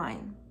that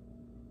line,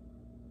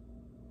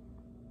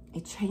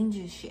 it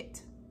changes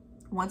shit.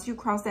 Once you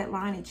cross that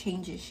line, it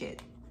changes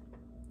shit.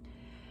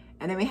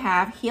 And then we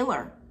have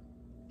healer.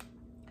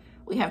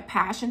 We have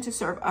passion to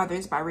serve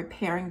others by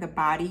repairing the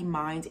body,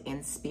 mind,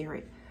 and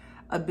spirit.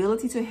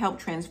 Ability to help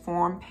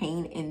transform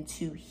pain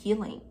into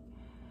healing.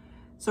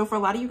 So for a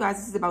lot of you guys,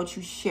 this is about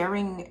you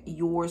sharing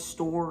your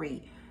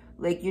story.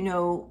 Like, you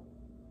know,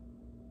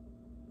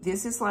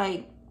 this is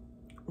like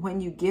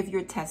when you give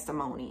your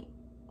testimony.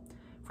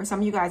 For some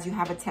of you guys, you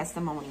have a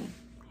testimony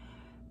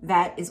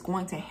that is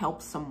going to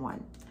help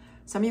someone.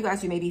 Some of you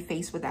guys, you may be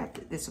faced with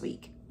that this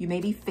week. You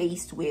may be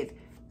faced with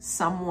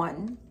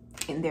someone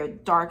in their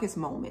darkest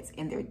moments,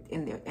 in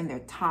their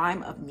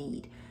time of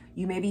need.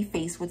 You may be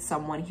faced with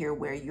someone here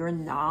where your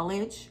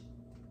knowledge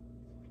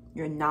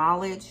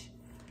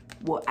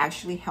will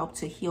actually help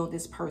to heal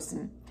this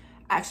person,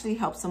 actually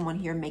help someone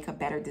here make a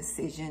better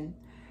decision,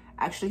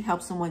 actually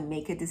help someone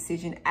make a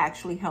decision,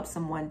 actually help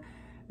someone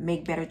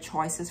make better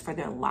choices for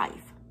their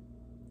life.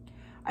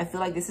 I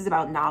feel like this is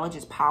about knowledge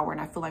is power. And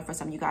I feel like for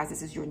some of you guys,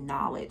 this is your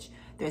knowledge.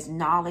 There's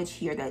knowledge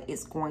here that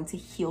is going to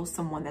heal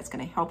someone, that's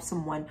going to help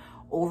someone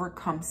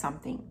overcome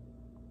something.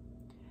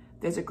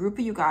 There's a group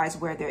of you guys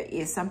where there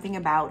is something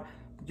about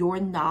your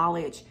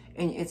knowledge,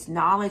 and it's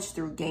knowledge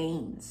through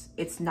gains.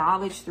 It's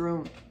knowledge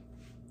through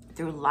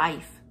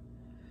life.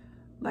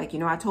 Like, you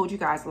know, I told you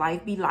guys,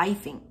 life be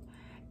lifing.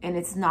 And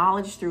it's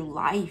knowledge through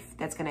life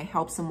that's going to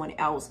help someone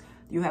else.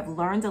 You have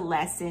learned a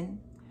lesson.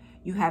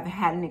 You have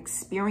had an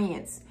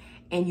experience,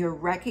 and you're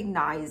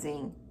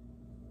recognizing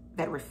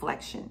that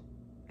reflection.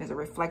 There's a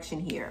reflection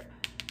here.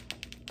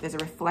 There's a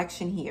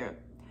reflection here,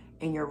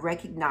 and you're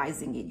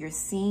recognizing it. You're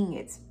seeing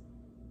it,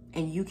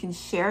 and you can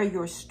share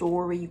your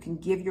story. You can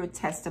give your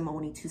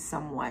testimony to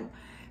someone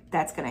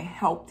that's going to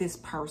help this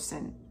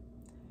person.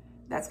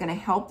 That's going to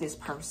help this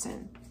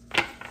person.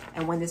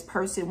 And when this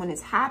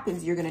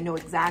happens, you're going to know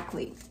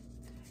exactly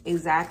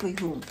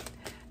who.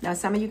 Now,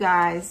 some of you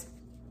guys,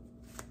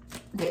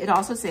 it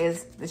also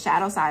says the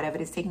shadow side of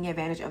it is taking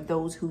advantage of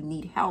those who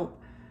need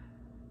help,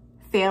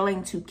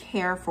 failing to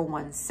care for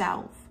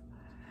oneself.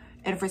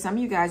 And for some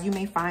of you guys, you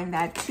may find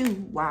that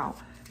too. Wow.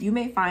 You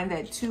may find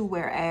that too,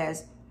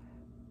 whereas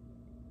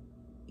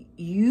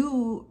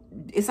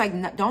it's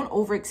like, don't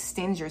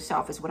overextend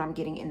yourself is what I'm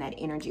getting in that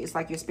energy. It's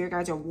like your spirit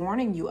guides are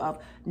warning you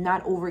of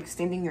not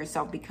overextending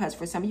yourself, because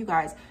for some of you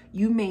guys,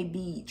 you may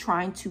be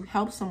trying to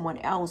help someone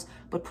else,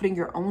 but putting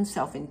your own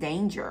self in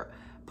danger,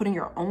 putting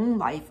your own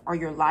life or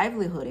your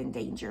livelihood in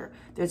danger.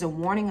 There's a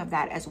warning of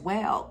that as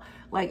well.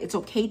 Like, it's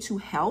okay to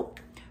help,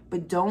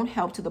 but don't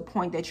help to the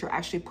point that you're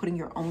actually putting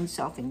your own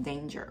self in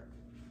danger.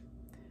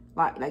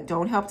 Like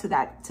don't help to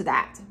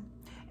that.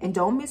 And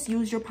don't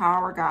misuse your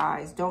power,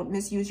 guys. Don't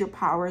misuse your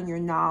power and your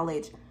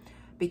knowledge,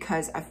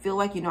 because I feel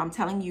like, you know, I'm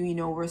telling you, you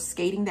know, we're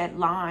skating that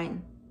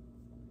line.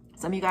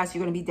 Some of you guys,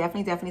 you're going to be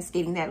definitely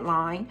skating that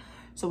line.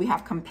 So we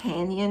have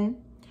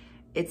companion.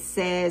 It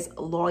says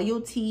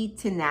loyalty,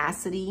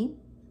 tenacity,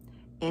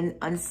 and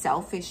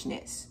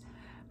unselfishness.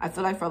 I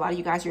feel like for a lot of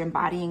you guys, you're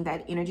embodying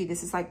that energy.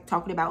 This is like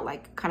talking about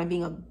like kind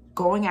of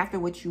going after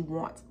what you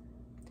want.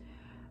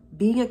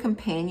 Being a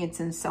companion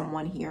to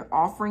someone here,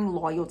 offering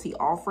loyalty,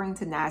 offering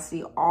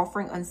tenacity,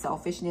 offering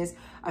unselfishness.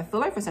 I feel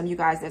like for some of you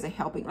guys, there's a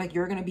helping, like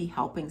you're going to be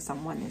helping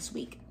someone this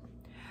week.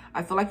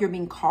 I feel like you're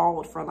being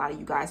called for a lot of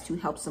you guys to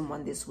help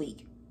someone this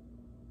week.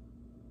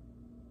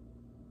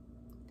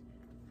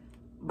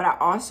 But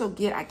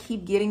I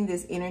keep getting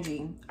this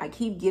energy. I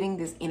keep getting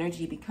this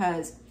energy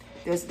because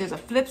there's a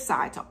flip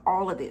side to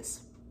all of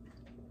this.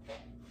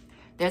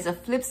 There's a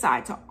flip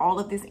side to all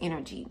of this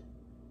energy.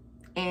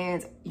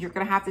 And you're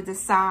going to have to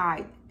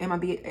decide, am I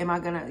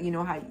going to, you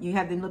know, how you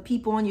have the little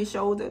people on your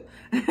shoulder.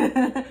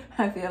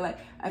 I feel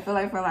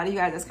like for a lot of you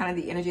guys, that's kind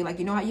of the energy. Like,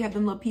 you know how you have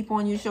them little people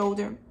on your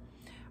shoulder?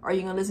 Or are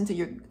you going to listen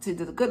to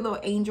the good little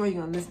angel? Or are you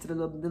going to listen to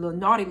the little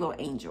naughty little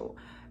angel?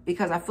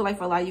 Because I feel like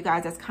for a lot of you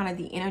guys, that's kind of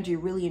the energy,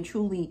 really and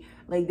truly.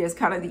 Like, there's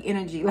kind of the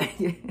energy. Like,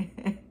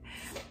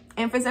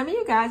 and for some of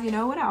you guys, you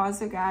know what I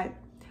also got?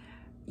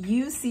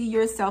 You see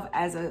yourself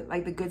as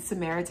like the Good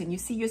Samaritan. You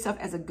see yourself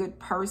as a good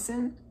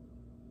person.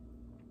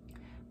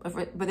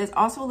 But there's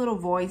also a little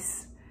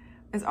voice.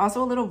 There's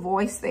also a little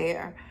voice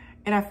there.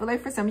 And I feel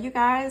like for some of you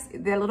guys,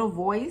 their little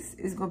voice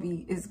is gonna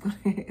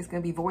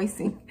be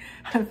voicing.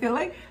 I feel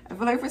like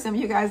for some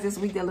of you guys this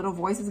week, their little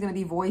voice is gonna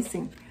be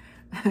voicing.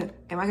 Am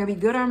I gonna be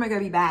good or am I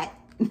gonna be bad?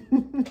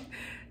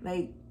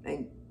 like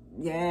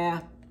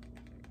yeah.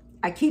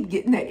 I keep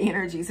getting that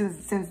energy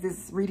since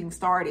this reading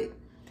started.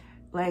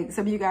 Like,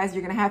 some of you guys,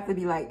 you're gonna have to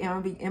be like,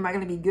 am I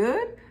gonna be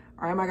good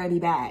or am I gonna be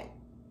bad?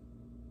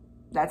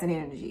 That's an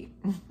energy.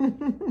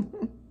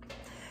 Then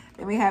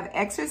we have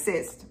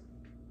Exorcist.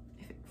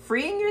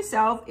 Freeing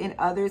yourself and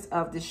others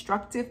of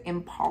destructive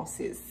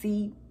impulses.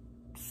 See?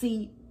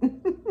 See,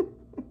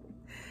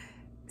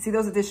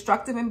 those are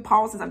destructive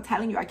impulses. I'm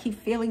telling you, I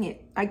keep feeling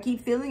it. I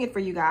keep feeling it for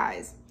you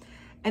guys.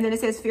 And then it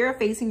says fear of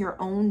facing your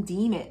own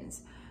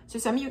demons. So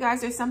some of you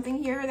guys, there's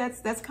something here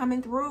that's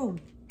coming through.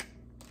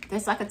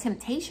 There's like a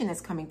temptation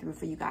that's coming through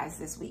for you guys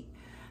this week.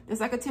 There's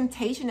like a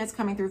temptation that's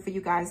coming through for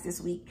you guys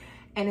this week.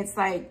 And it's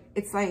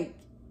like,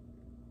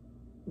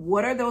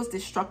 what are those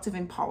destructive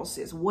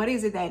impulses? What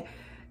is it that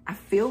I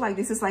feel like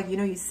this is like, you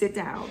know, you sit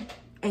down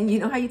and you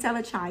know how you tell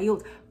a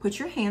child, put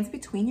your hands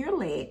between your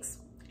legs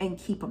and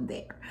keep them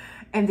there.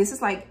 And this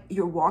is like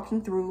you're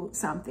walking through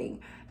something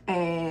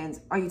and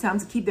are you telling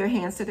them to keep their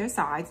hands to their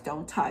sides,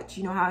 don't touch.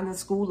 You know how in the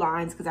school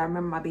lines, because I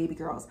remember my baby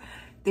girls,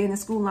 They're in the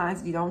school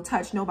lines. You don't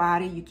touch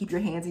nobody. You keep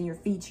your hands and your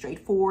feet straight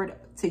forward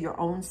to your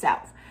own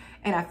self.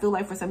 And I feel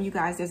like for some of you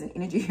guys, there's an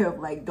energy of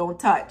like, don't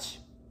touch.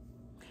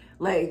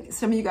 Like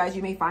some of you guys,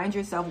 you may find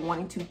yourself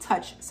wanting to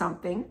touch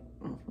something.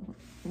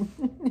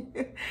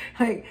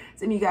 Like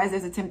some of you guys,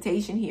 there's a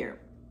temptation here.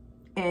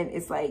 And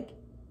it's like,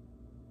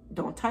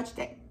 don't touch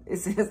that.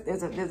 It's just,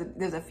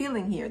 there's a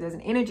feeling here. There's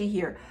an energy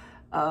here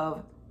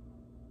of,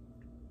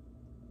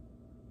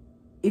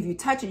 if you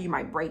touch it, you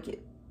might break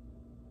it.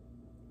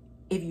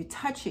 If you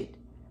touch it,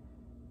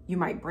 you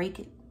might break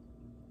it.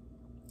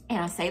 And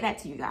I say that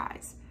to you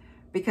guys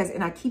because,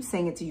 and I keep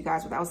saying it to you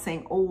guys without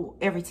saying, oh,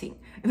 everything.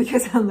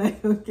 Because I'm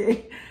like,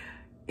 okay,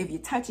 if you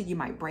touch it, you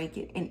might break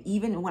it. And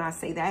even when I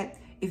say that,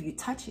 if you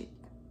touch it,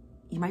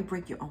 you might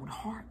break your own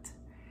heart.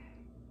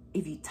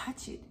 If you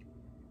touch it,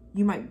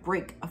 you might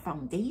break a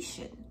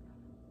foundation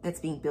that's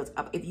being built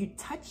up. If you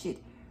touch it,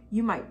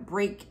 you might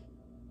break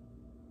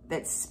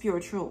that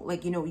spiritual,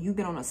 like, you know, you've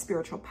been on a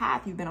spiritual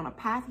path. You've been on a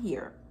path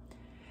here.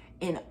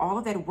 And all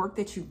of that work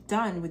that you've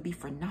done would be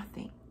for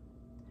nothing.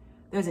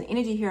 There's an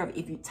energy here of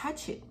if you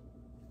touch it,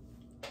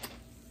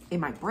 it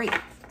might break.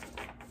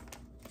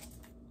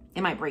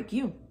 It might break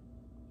you.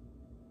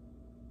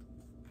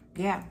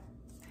 Yeah.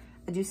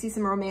 I do see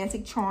some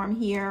romantic charm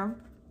here.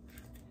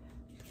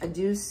 I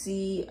do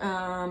see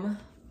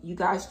you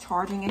guys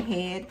charging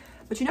ahead.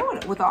 But you know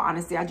what? With all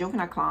honesty, I joke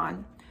and I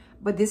clown.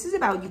 But this is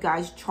about you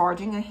guys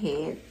charging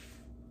ahead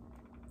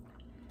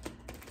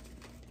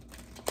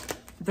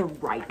the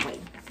right way.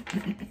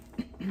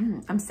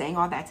 I'm saying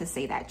all that to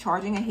say that.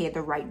 Charging ahead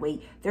the right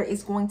way. There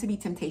is going to be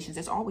temptations.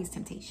 There's always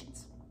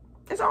temptations.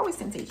 There's always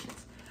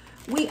temptations.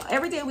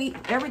 Every day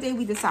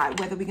we decide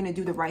whether we're going to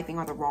do the right thing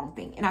or the wrong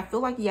thing. And I feel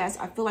like, yes,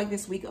 I feel like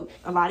this week,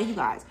 a lot of you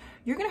guys,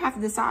 you're going to have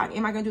to decide,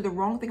 am I going to do the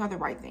wrong thing or the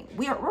right thing?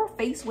 We're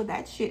faced with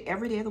that shit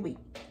every day of the week.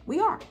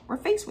 We're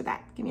faced with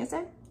that. Give me a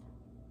sec.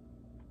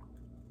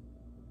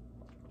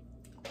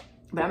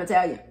 But I'm going to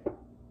tell you,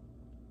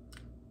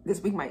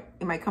 this week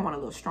it might come on a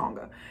little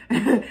stronger.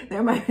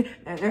 there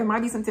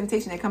might be some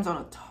temptation that comes on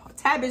a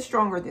tad bit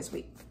stronger this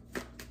week.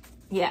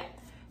 Yeah.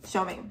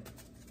 Show me.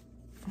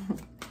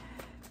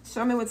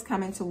 Show me what's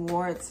coming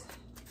towards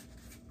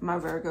my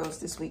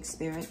Virgos this week,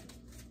 Spirit.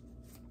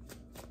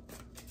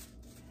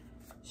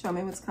 Show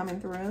me what's coming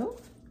through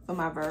for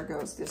my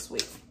Virgos this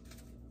week.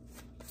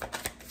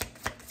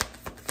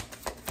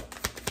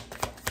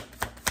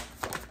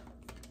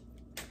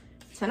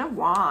 Ten of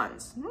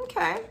Wands.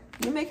 Okay.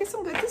 You're making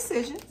some good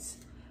decisions.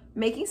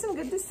 Making some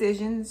good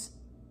decisions.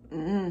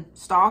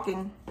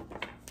 Stalking.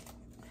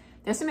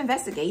 There's some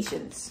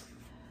investigations.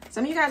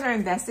 Some of you guys are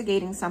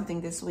investigating something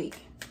this week.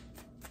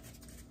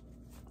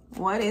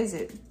 What is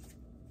it?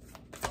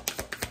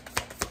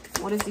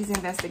 What is these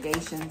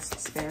investigations,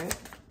 Spirit?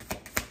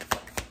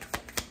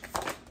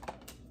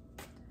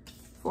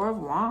 Four of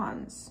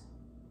Wands.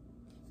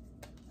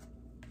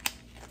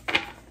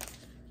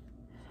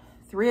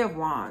 Three of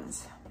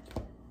Wands.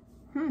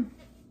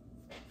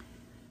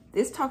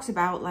 This talks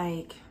about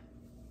like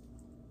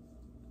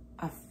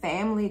a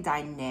family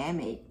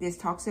dynamic. This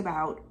talks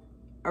about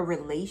a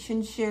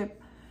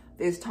relationship.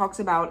 This talks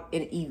about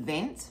an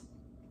event.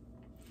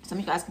 Some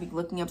of you guys could be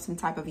looking up some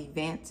type of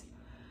event.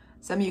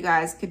 Some of you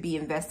guys could be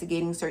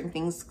investigating certain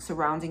things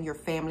surrounding your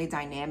family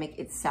dynamic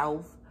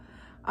itself.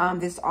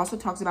 This also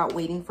talks about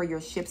waiting for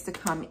your ships to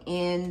come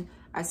in.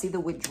 I see the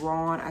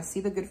withdrawn. I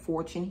see the good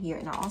fortune here.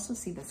 And I also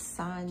see the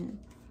sun.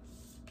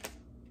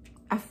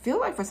 I feel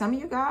like for some of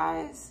you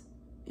guys,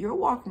 you're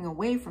walking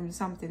away from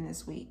something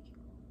this week.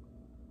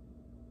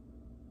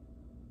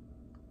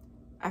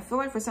 I feel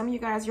like for some of you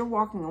guys, you're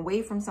walking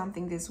away from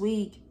something this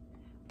week.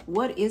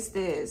 What is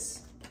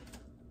this?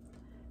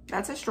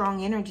 That's a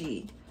strong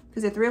energy.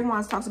 Because the Three of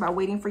Wands talks about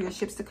waiting for your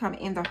ships to come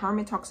in. The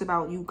Hermit talks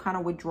about you kind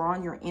of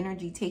withdrawing your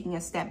energy, taking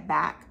a step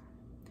back.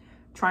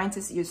 Trying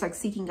to see, it's like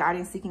seeking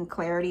guidance, seeking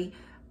clarity.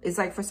 It's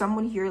like for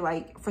someone here,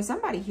 like for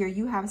somebody here,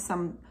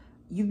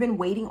 you've been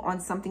waiting on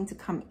something to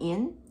come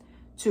in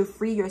to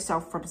free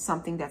yourself from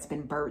something that's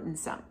been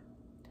burdensome.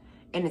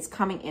 And it's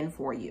coming in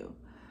for you.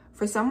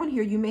 For someone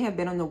here, you may have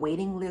been on the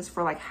waiting list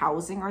for like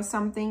housing or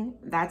something.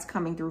 That's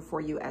coming through for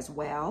you as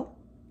well.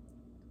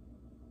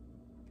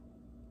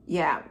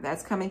 Yeah,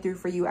 that's coming through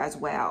for you as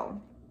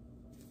well.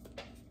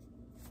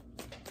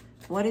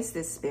 What is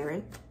this,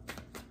 Spirit?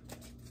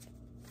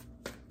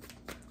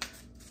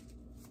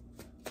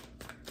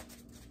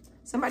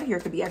 Somebody here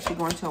could be actually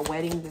going to a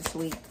wedding this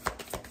week.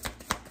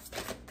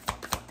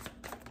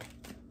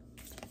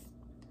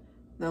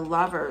 The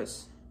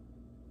Lovers.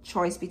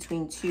 Choice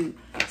between two.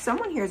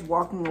 Someone here is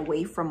walking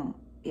away from,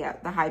 yeah,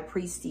 the High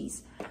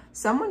Priestess.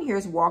 Someone here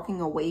is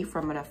walking away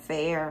from an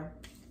affair.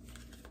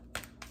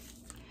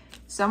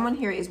 Someone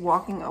here is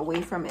walking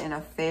away from an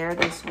affair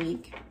this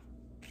week.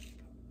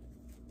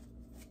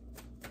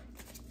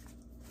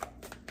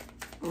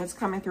 What's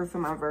coming through for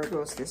my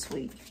Virgos this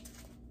week?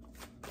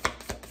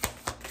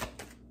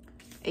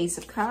 Ace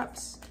of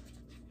Cups.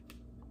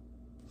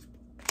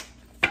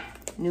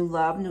 New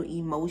love, new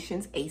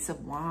emotions. Ace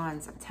of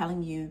Wands. I'm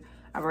telling you,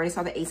 I've already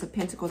saw the Ace of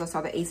Pentacles. I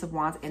saw the Ace of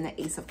Wands and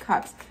the Ace of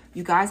Cups.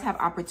 You guys have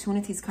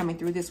opportunities coming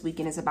through this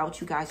weekend. It's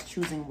about you guys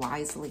choosing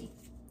wisely.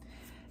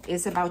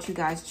 It's about you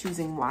guys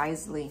choosing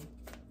wisely.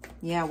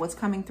 Yeah, what's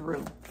coming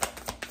through?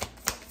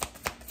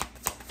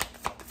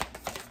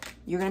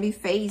 You're going to be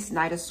faced,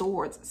 Knight of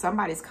Swords.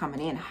 Somebody's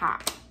coming in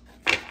hot.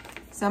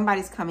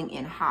 Somebody's coming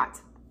in hot.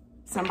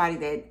 Somebody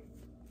that...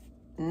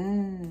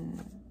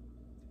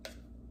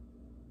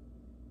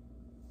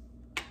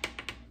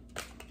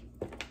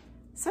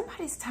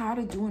 Somebody's tired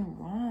of doing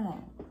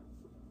wrong.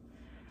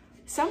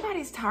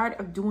 Somebody's tired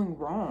of doing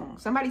wrong.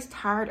 Somebody's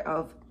tired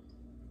of...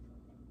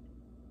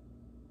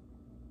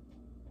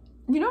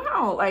 You know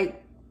how,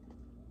 like,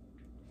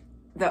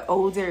 the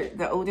older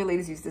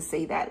ladies used to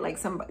say that,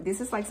 like, this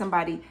is like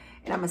somebody,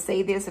 and I'm gonna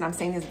say this, and I'm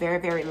saying this very,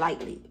 very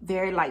lightly.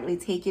 Very lightly.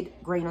 Take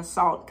it grain of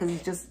salt, because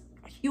it's just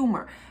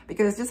humor.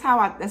 Because it's just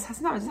how that's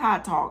not just how I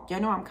talk. You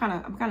know, I'm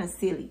kind of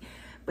silly.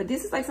 But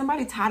this is like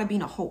somebody tired of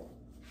being a hoe.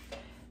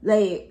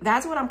 Like,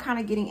 that's what I'm kind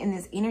of getting in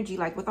this energy.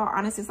 Like, with all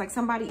honesty, it's like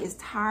somebody is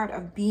tired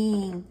of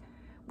being,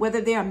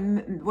 whether they're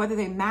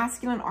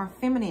masculine or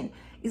feminine.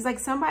 It's like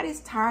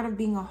somebody's tired of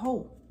being a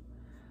hoe.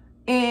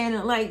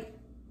 And like,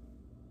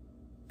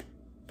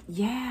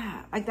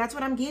 yeah, like that's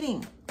what I'm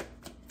getting.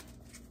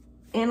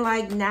 And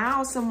like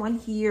now someone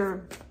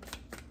here,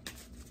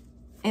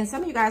 and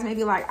some of you guys may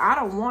be like, I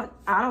don't want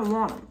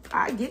them.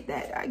 I get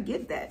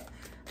that.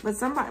 But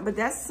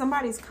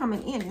somebody's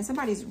coming in, and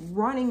somebody's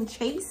running,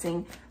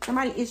 chasing.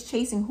 Somebody is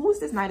chasing. Who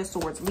is this Knight of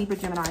Swords? Libra,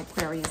 Gemini,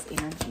 Aquarius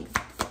energy.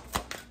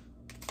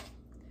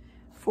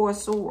 Four of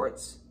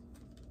Swords.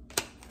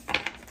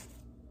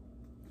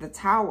 The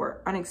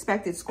Tower,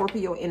 unexpected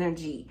Scorpio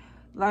energy.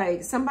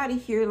 Like somebody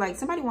here, like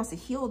somebody wants to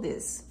heal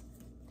this.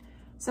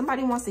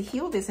 Somebody wants to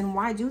heal this. And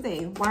why do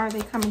they? Why are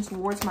they coming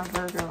towards my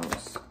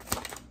Virgos?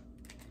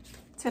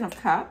 Ten of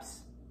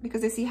Cups.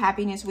 Because they see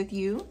happiness with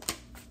you.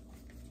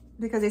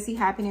 Because they see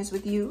happiness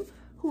with you.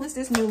 Who is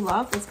this new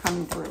love that's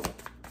coming through?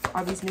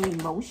 Are these new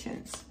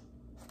emotions?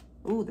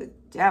 Ooh, the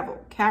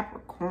Devil,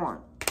 Capricorn.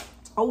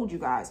 Told you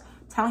guys.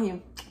 I'm telling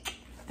you,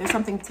 there's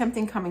something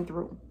tempting coming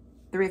through.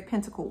 Three of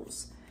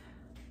Pentacles.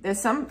 There's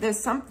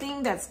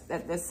something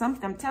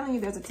I'm telling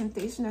you, there's a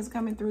temptation that's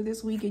coming through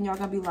this week, and y'all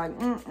gonna be like,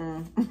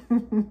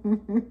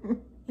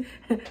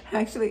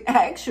 actually,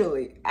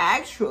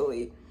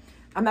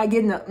 I'm not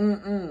getting a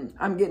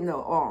I'm getting a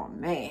oh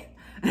man.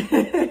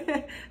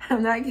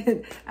 I'm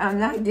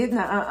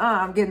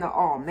getting a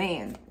oh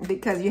man,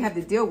 because you have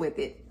to deal with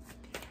it.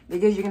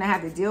 Because you're gonna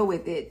have to deal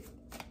with it,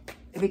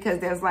 because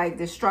there's like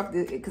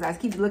destructive, because I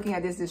keep looking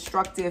at this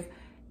destructive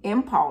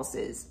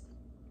impulses.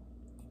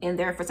 And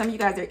there, for some of you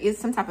guys, there is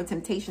some type of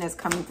temptation that's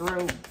coming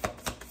through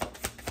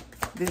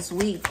this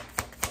week.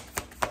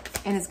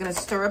 And it's going to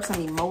stir up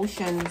some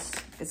emotions.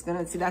 It's going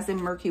to, see, that's in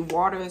murky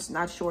waters.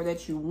 Not sure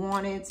that you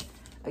want it.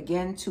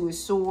 Again, Two of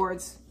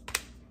Swords.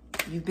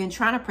 You've been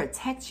trying to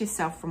protect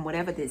yourself from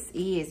whatever this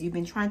is. You've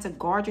been trying to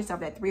guard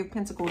yourself. That Three of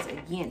Pentacles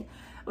again.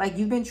 Like,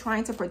 you've been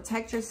trying to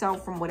protect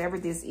yourself from whatever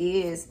this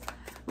is.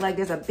 Like,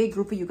 there's a big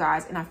group of you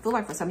guys. And I feel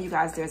like for some of you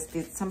guys, for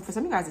some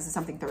of you guys, this is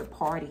something third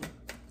party.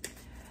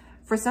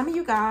 For some of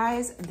you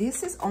guys,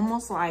 this is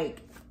almost like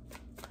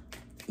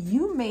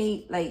you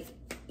may, like,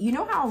 you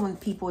know how when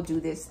people do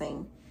this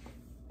thing,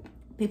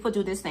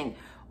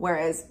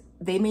 whereas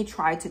they may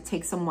try to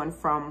take someone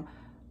from,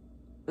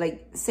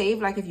 like, say,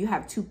 like if you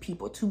have two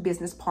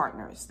business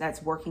partners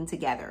that's working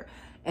together,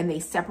 and they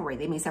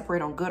may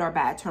separate on good or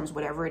bad terms,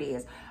 whatever it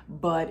is,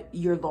 but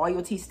your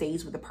loyalty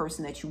stays with the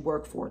person that you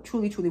work for,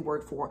 truly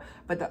work for,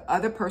 but the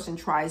other person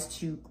tries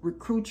to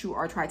recruit you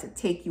or try to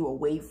take you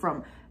away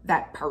from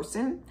that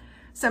person.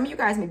 Some of you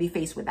guys may be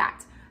faced with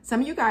that.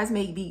 Some of you guys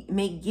may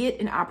get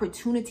an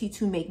opportunity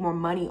to make more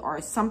money or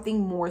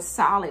something more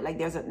solid. Like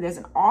there's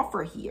an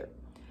offer here.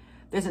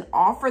 There's an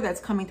offer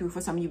that's coming through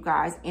for some of you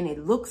guys, and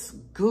it looks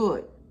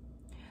good.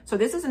 So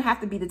this doesn't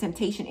have to be the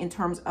temptation in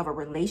terms of a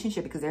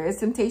relationship, because there is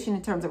temptation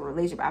in terms of a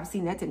relationship. I've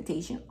seen that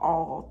temptation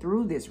all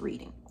through this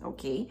reading,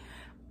 okay?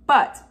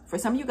 But for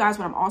some of you guys,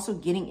 what I'm also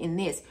getting in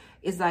this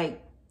is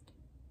like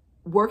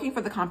working for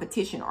the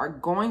competition or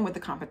going with the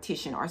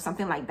competition or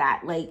something like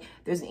that. Like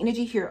there's an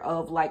energy here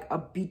of like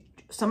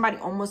somebody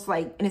almost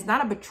like, and it's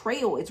not a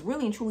betrayal. It's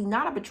really and truly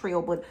not a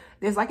betrayal, but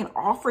there's like an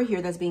offer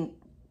here that's being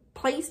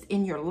placed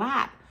in your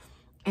lap,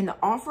 and the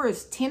offer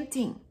is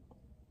tempting.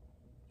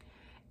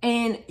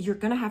 And you're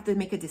going to have to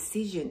make a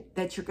decision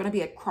that you're going to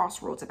be at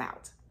crossroads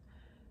about.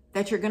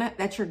 That you're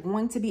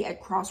going to be at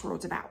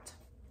crossroads about.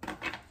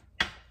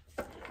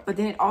 But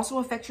then it also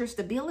affects your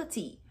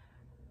stability,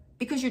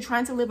 because you're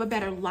trying to live a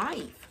better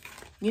life.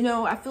 You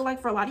know, I feel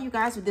like for a lot of you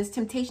guys with this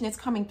temptation that's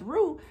coming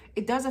through,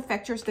 it does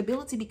affect your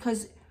stability,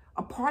 because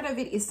a part of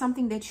it is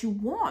something that you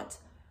want.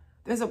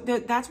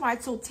 That's why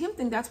it's so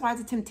tempting. That's why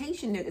it's a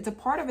temptation. It's a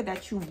part of it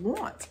that you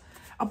want.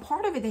 A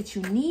part of it that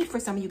you need for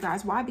some of you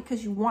guys. Why?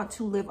 Because you want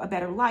to live a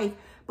better life.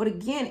 But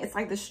again, it's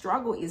like the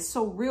struggle is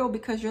so real,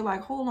 because you're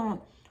like, hold on.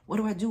 What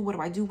do I do? What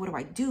do I do? What do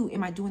I do?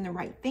 Am I doing the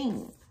right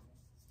thing?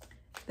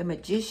 The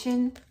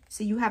Magician.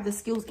 See, you have the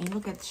skills, and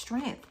look at the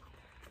strength.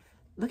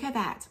 Look at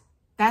that.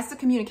 That's the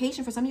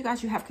communication. For some of you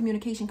guys, you have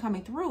communication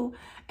coming through.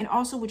 And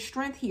also with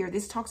strength here,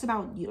 this talks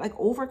about you like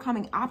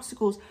overcoming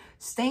obstacles,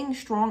 staying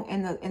strong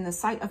in the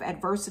sight of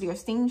adversity, or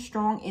staying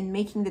strong in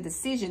making the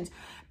decisions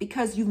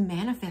because you've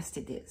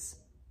manifested this.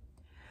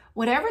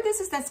 Whatever this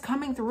is that's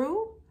coming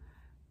through,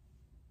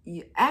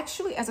 you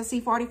actually, as I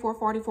see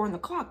 44 on the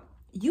clock,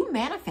 you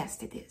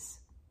manifested this.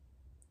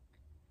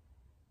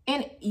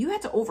 And you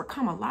had to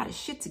overcome a lot of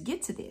shit to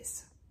get to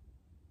this.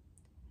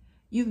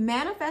 You've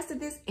manifested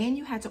this and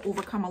you had to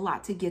overcome a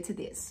lot to get to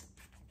this.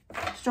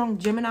 Strong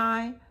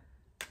Gemini,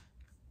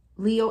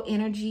 Leo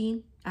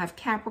energy. I have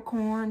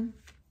Capricorn.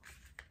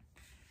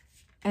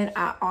 And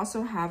I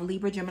also have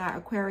Libra, Gemini,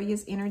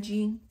 Aquarius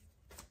energy.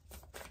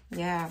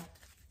 Yeah.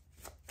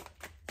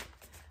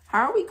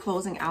 How are we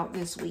closing out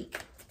this week?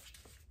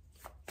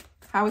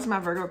 How is my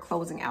Virgo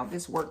closing out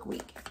this work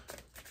week?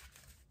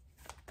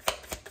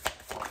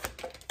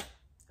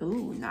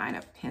 Ooh, 9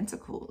 of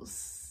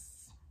Pentacles.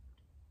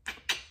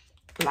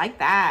 Like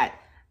that.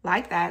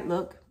 Like that.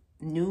 Look,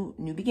 new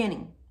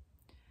beginning.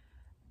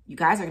 You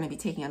guys are going to be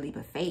taking a leap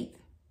of faith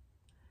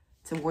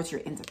towards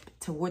your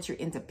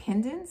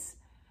independence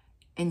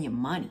and your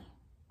money.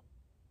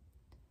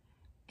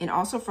 And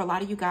also for a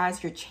lot of you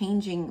guys, you're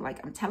changing.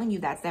 Like I'm telling you,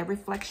 that's that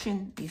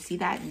reflection. You see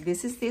that?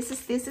 This is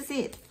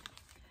it.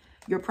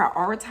 You're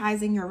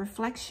prioritizing your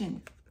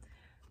reflection.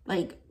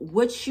 Like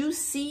what you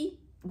see.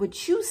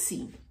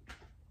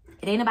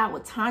 It ain't about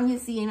what Tonya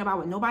see, ain't about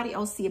what nobody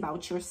else see,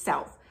 about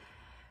yourself.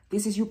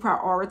 This is you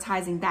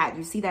prioritizing that.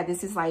 You see that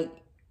this is like,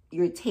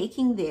 you're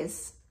taking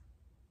this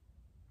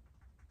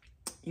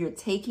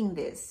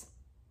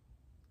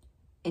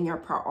and you're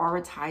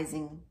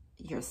prioritizing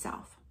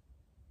yourself.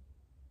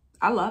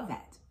 I love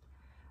that.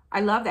 I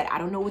love that. I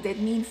don't know what that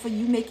means for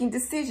you making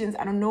decisions.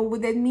 I don't know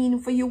what that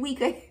means for your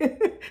week. I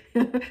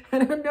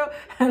don't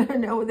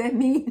know what that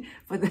means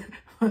for the...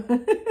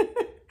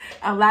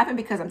 I'm laughing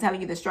because I'm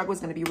telling you the struggle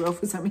is going to be real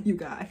for some of you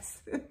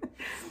guys.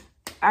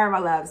 All right, my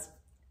loves.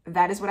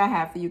 That is what I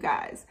have for you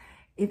guys.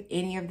 If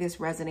any of this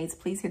resonates,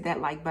 please hit that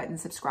like button.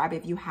 Subscribe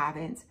if you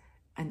haven't.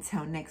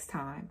 Until next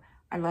time,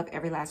 I love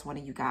every last one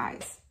of you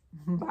guys.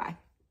 Bye.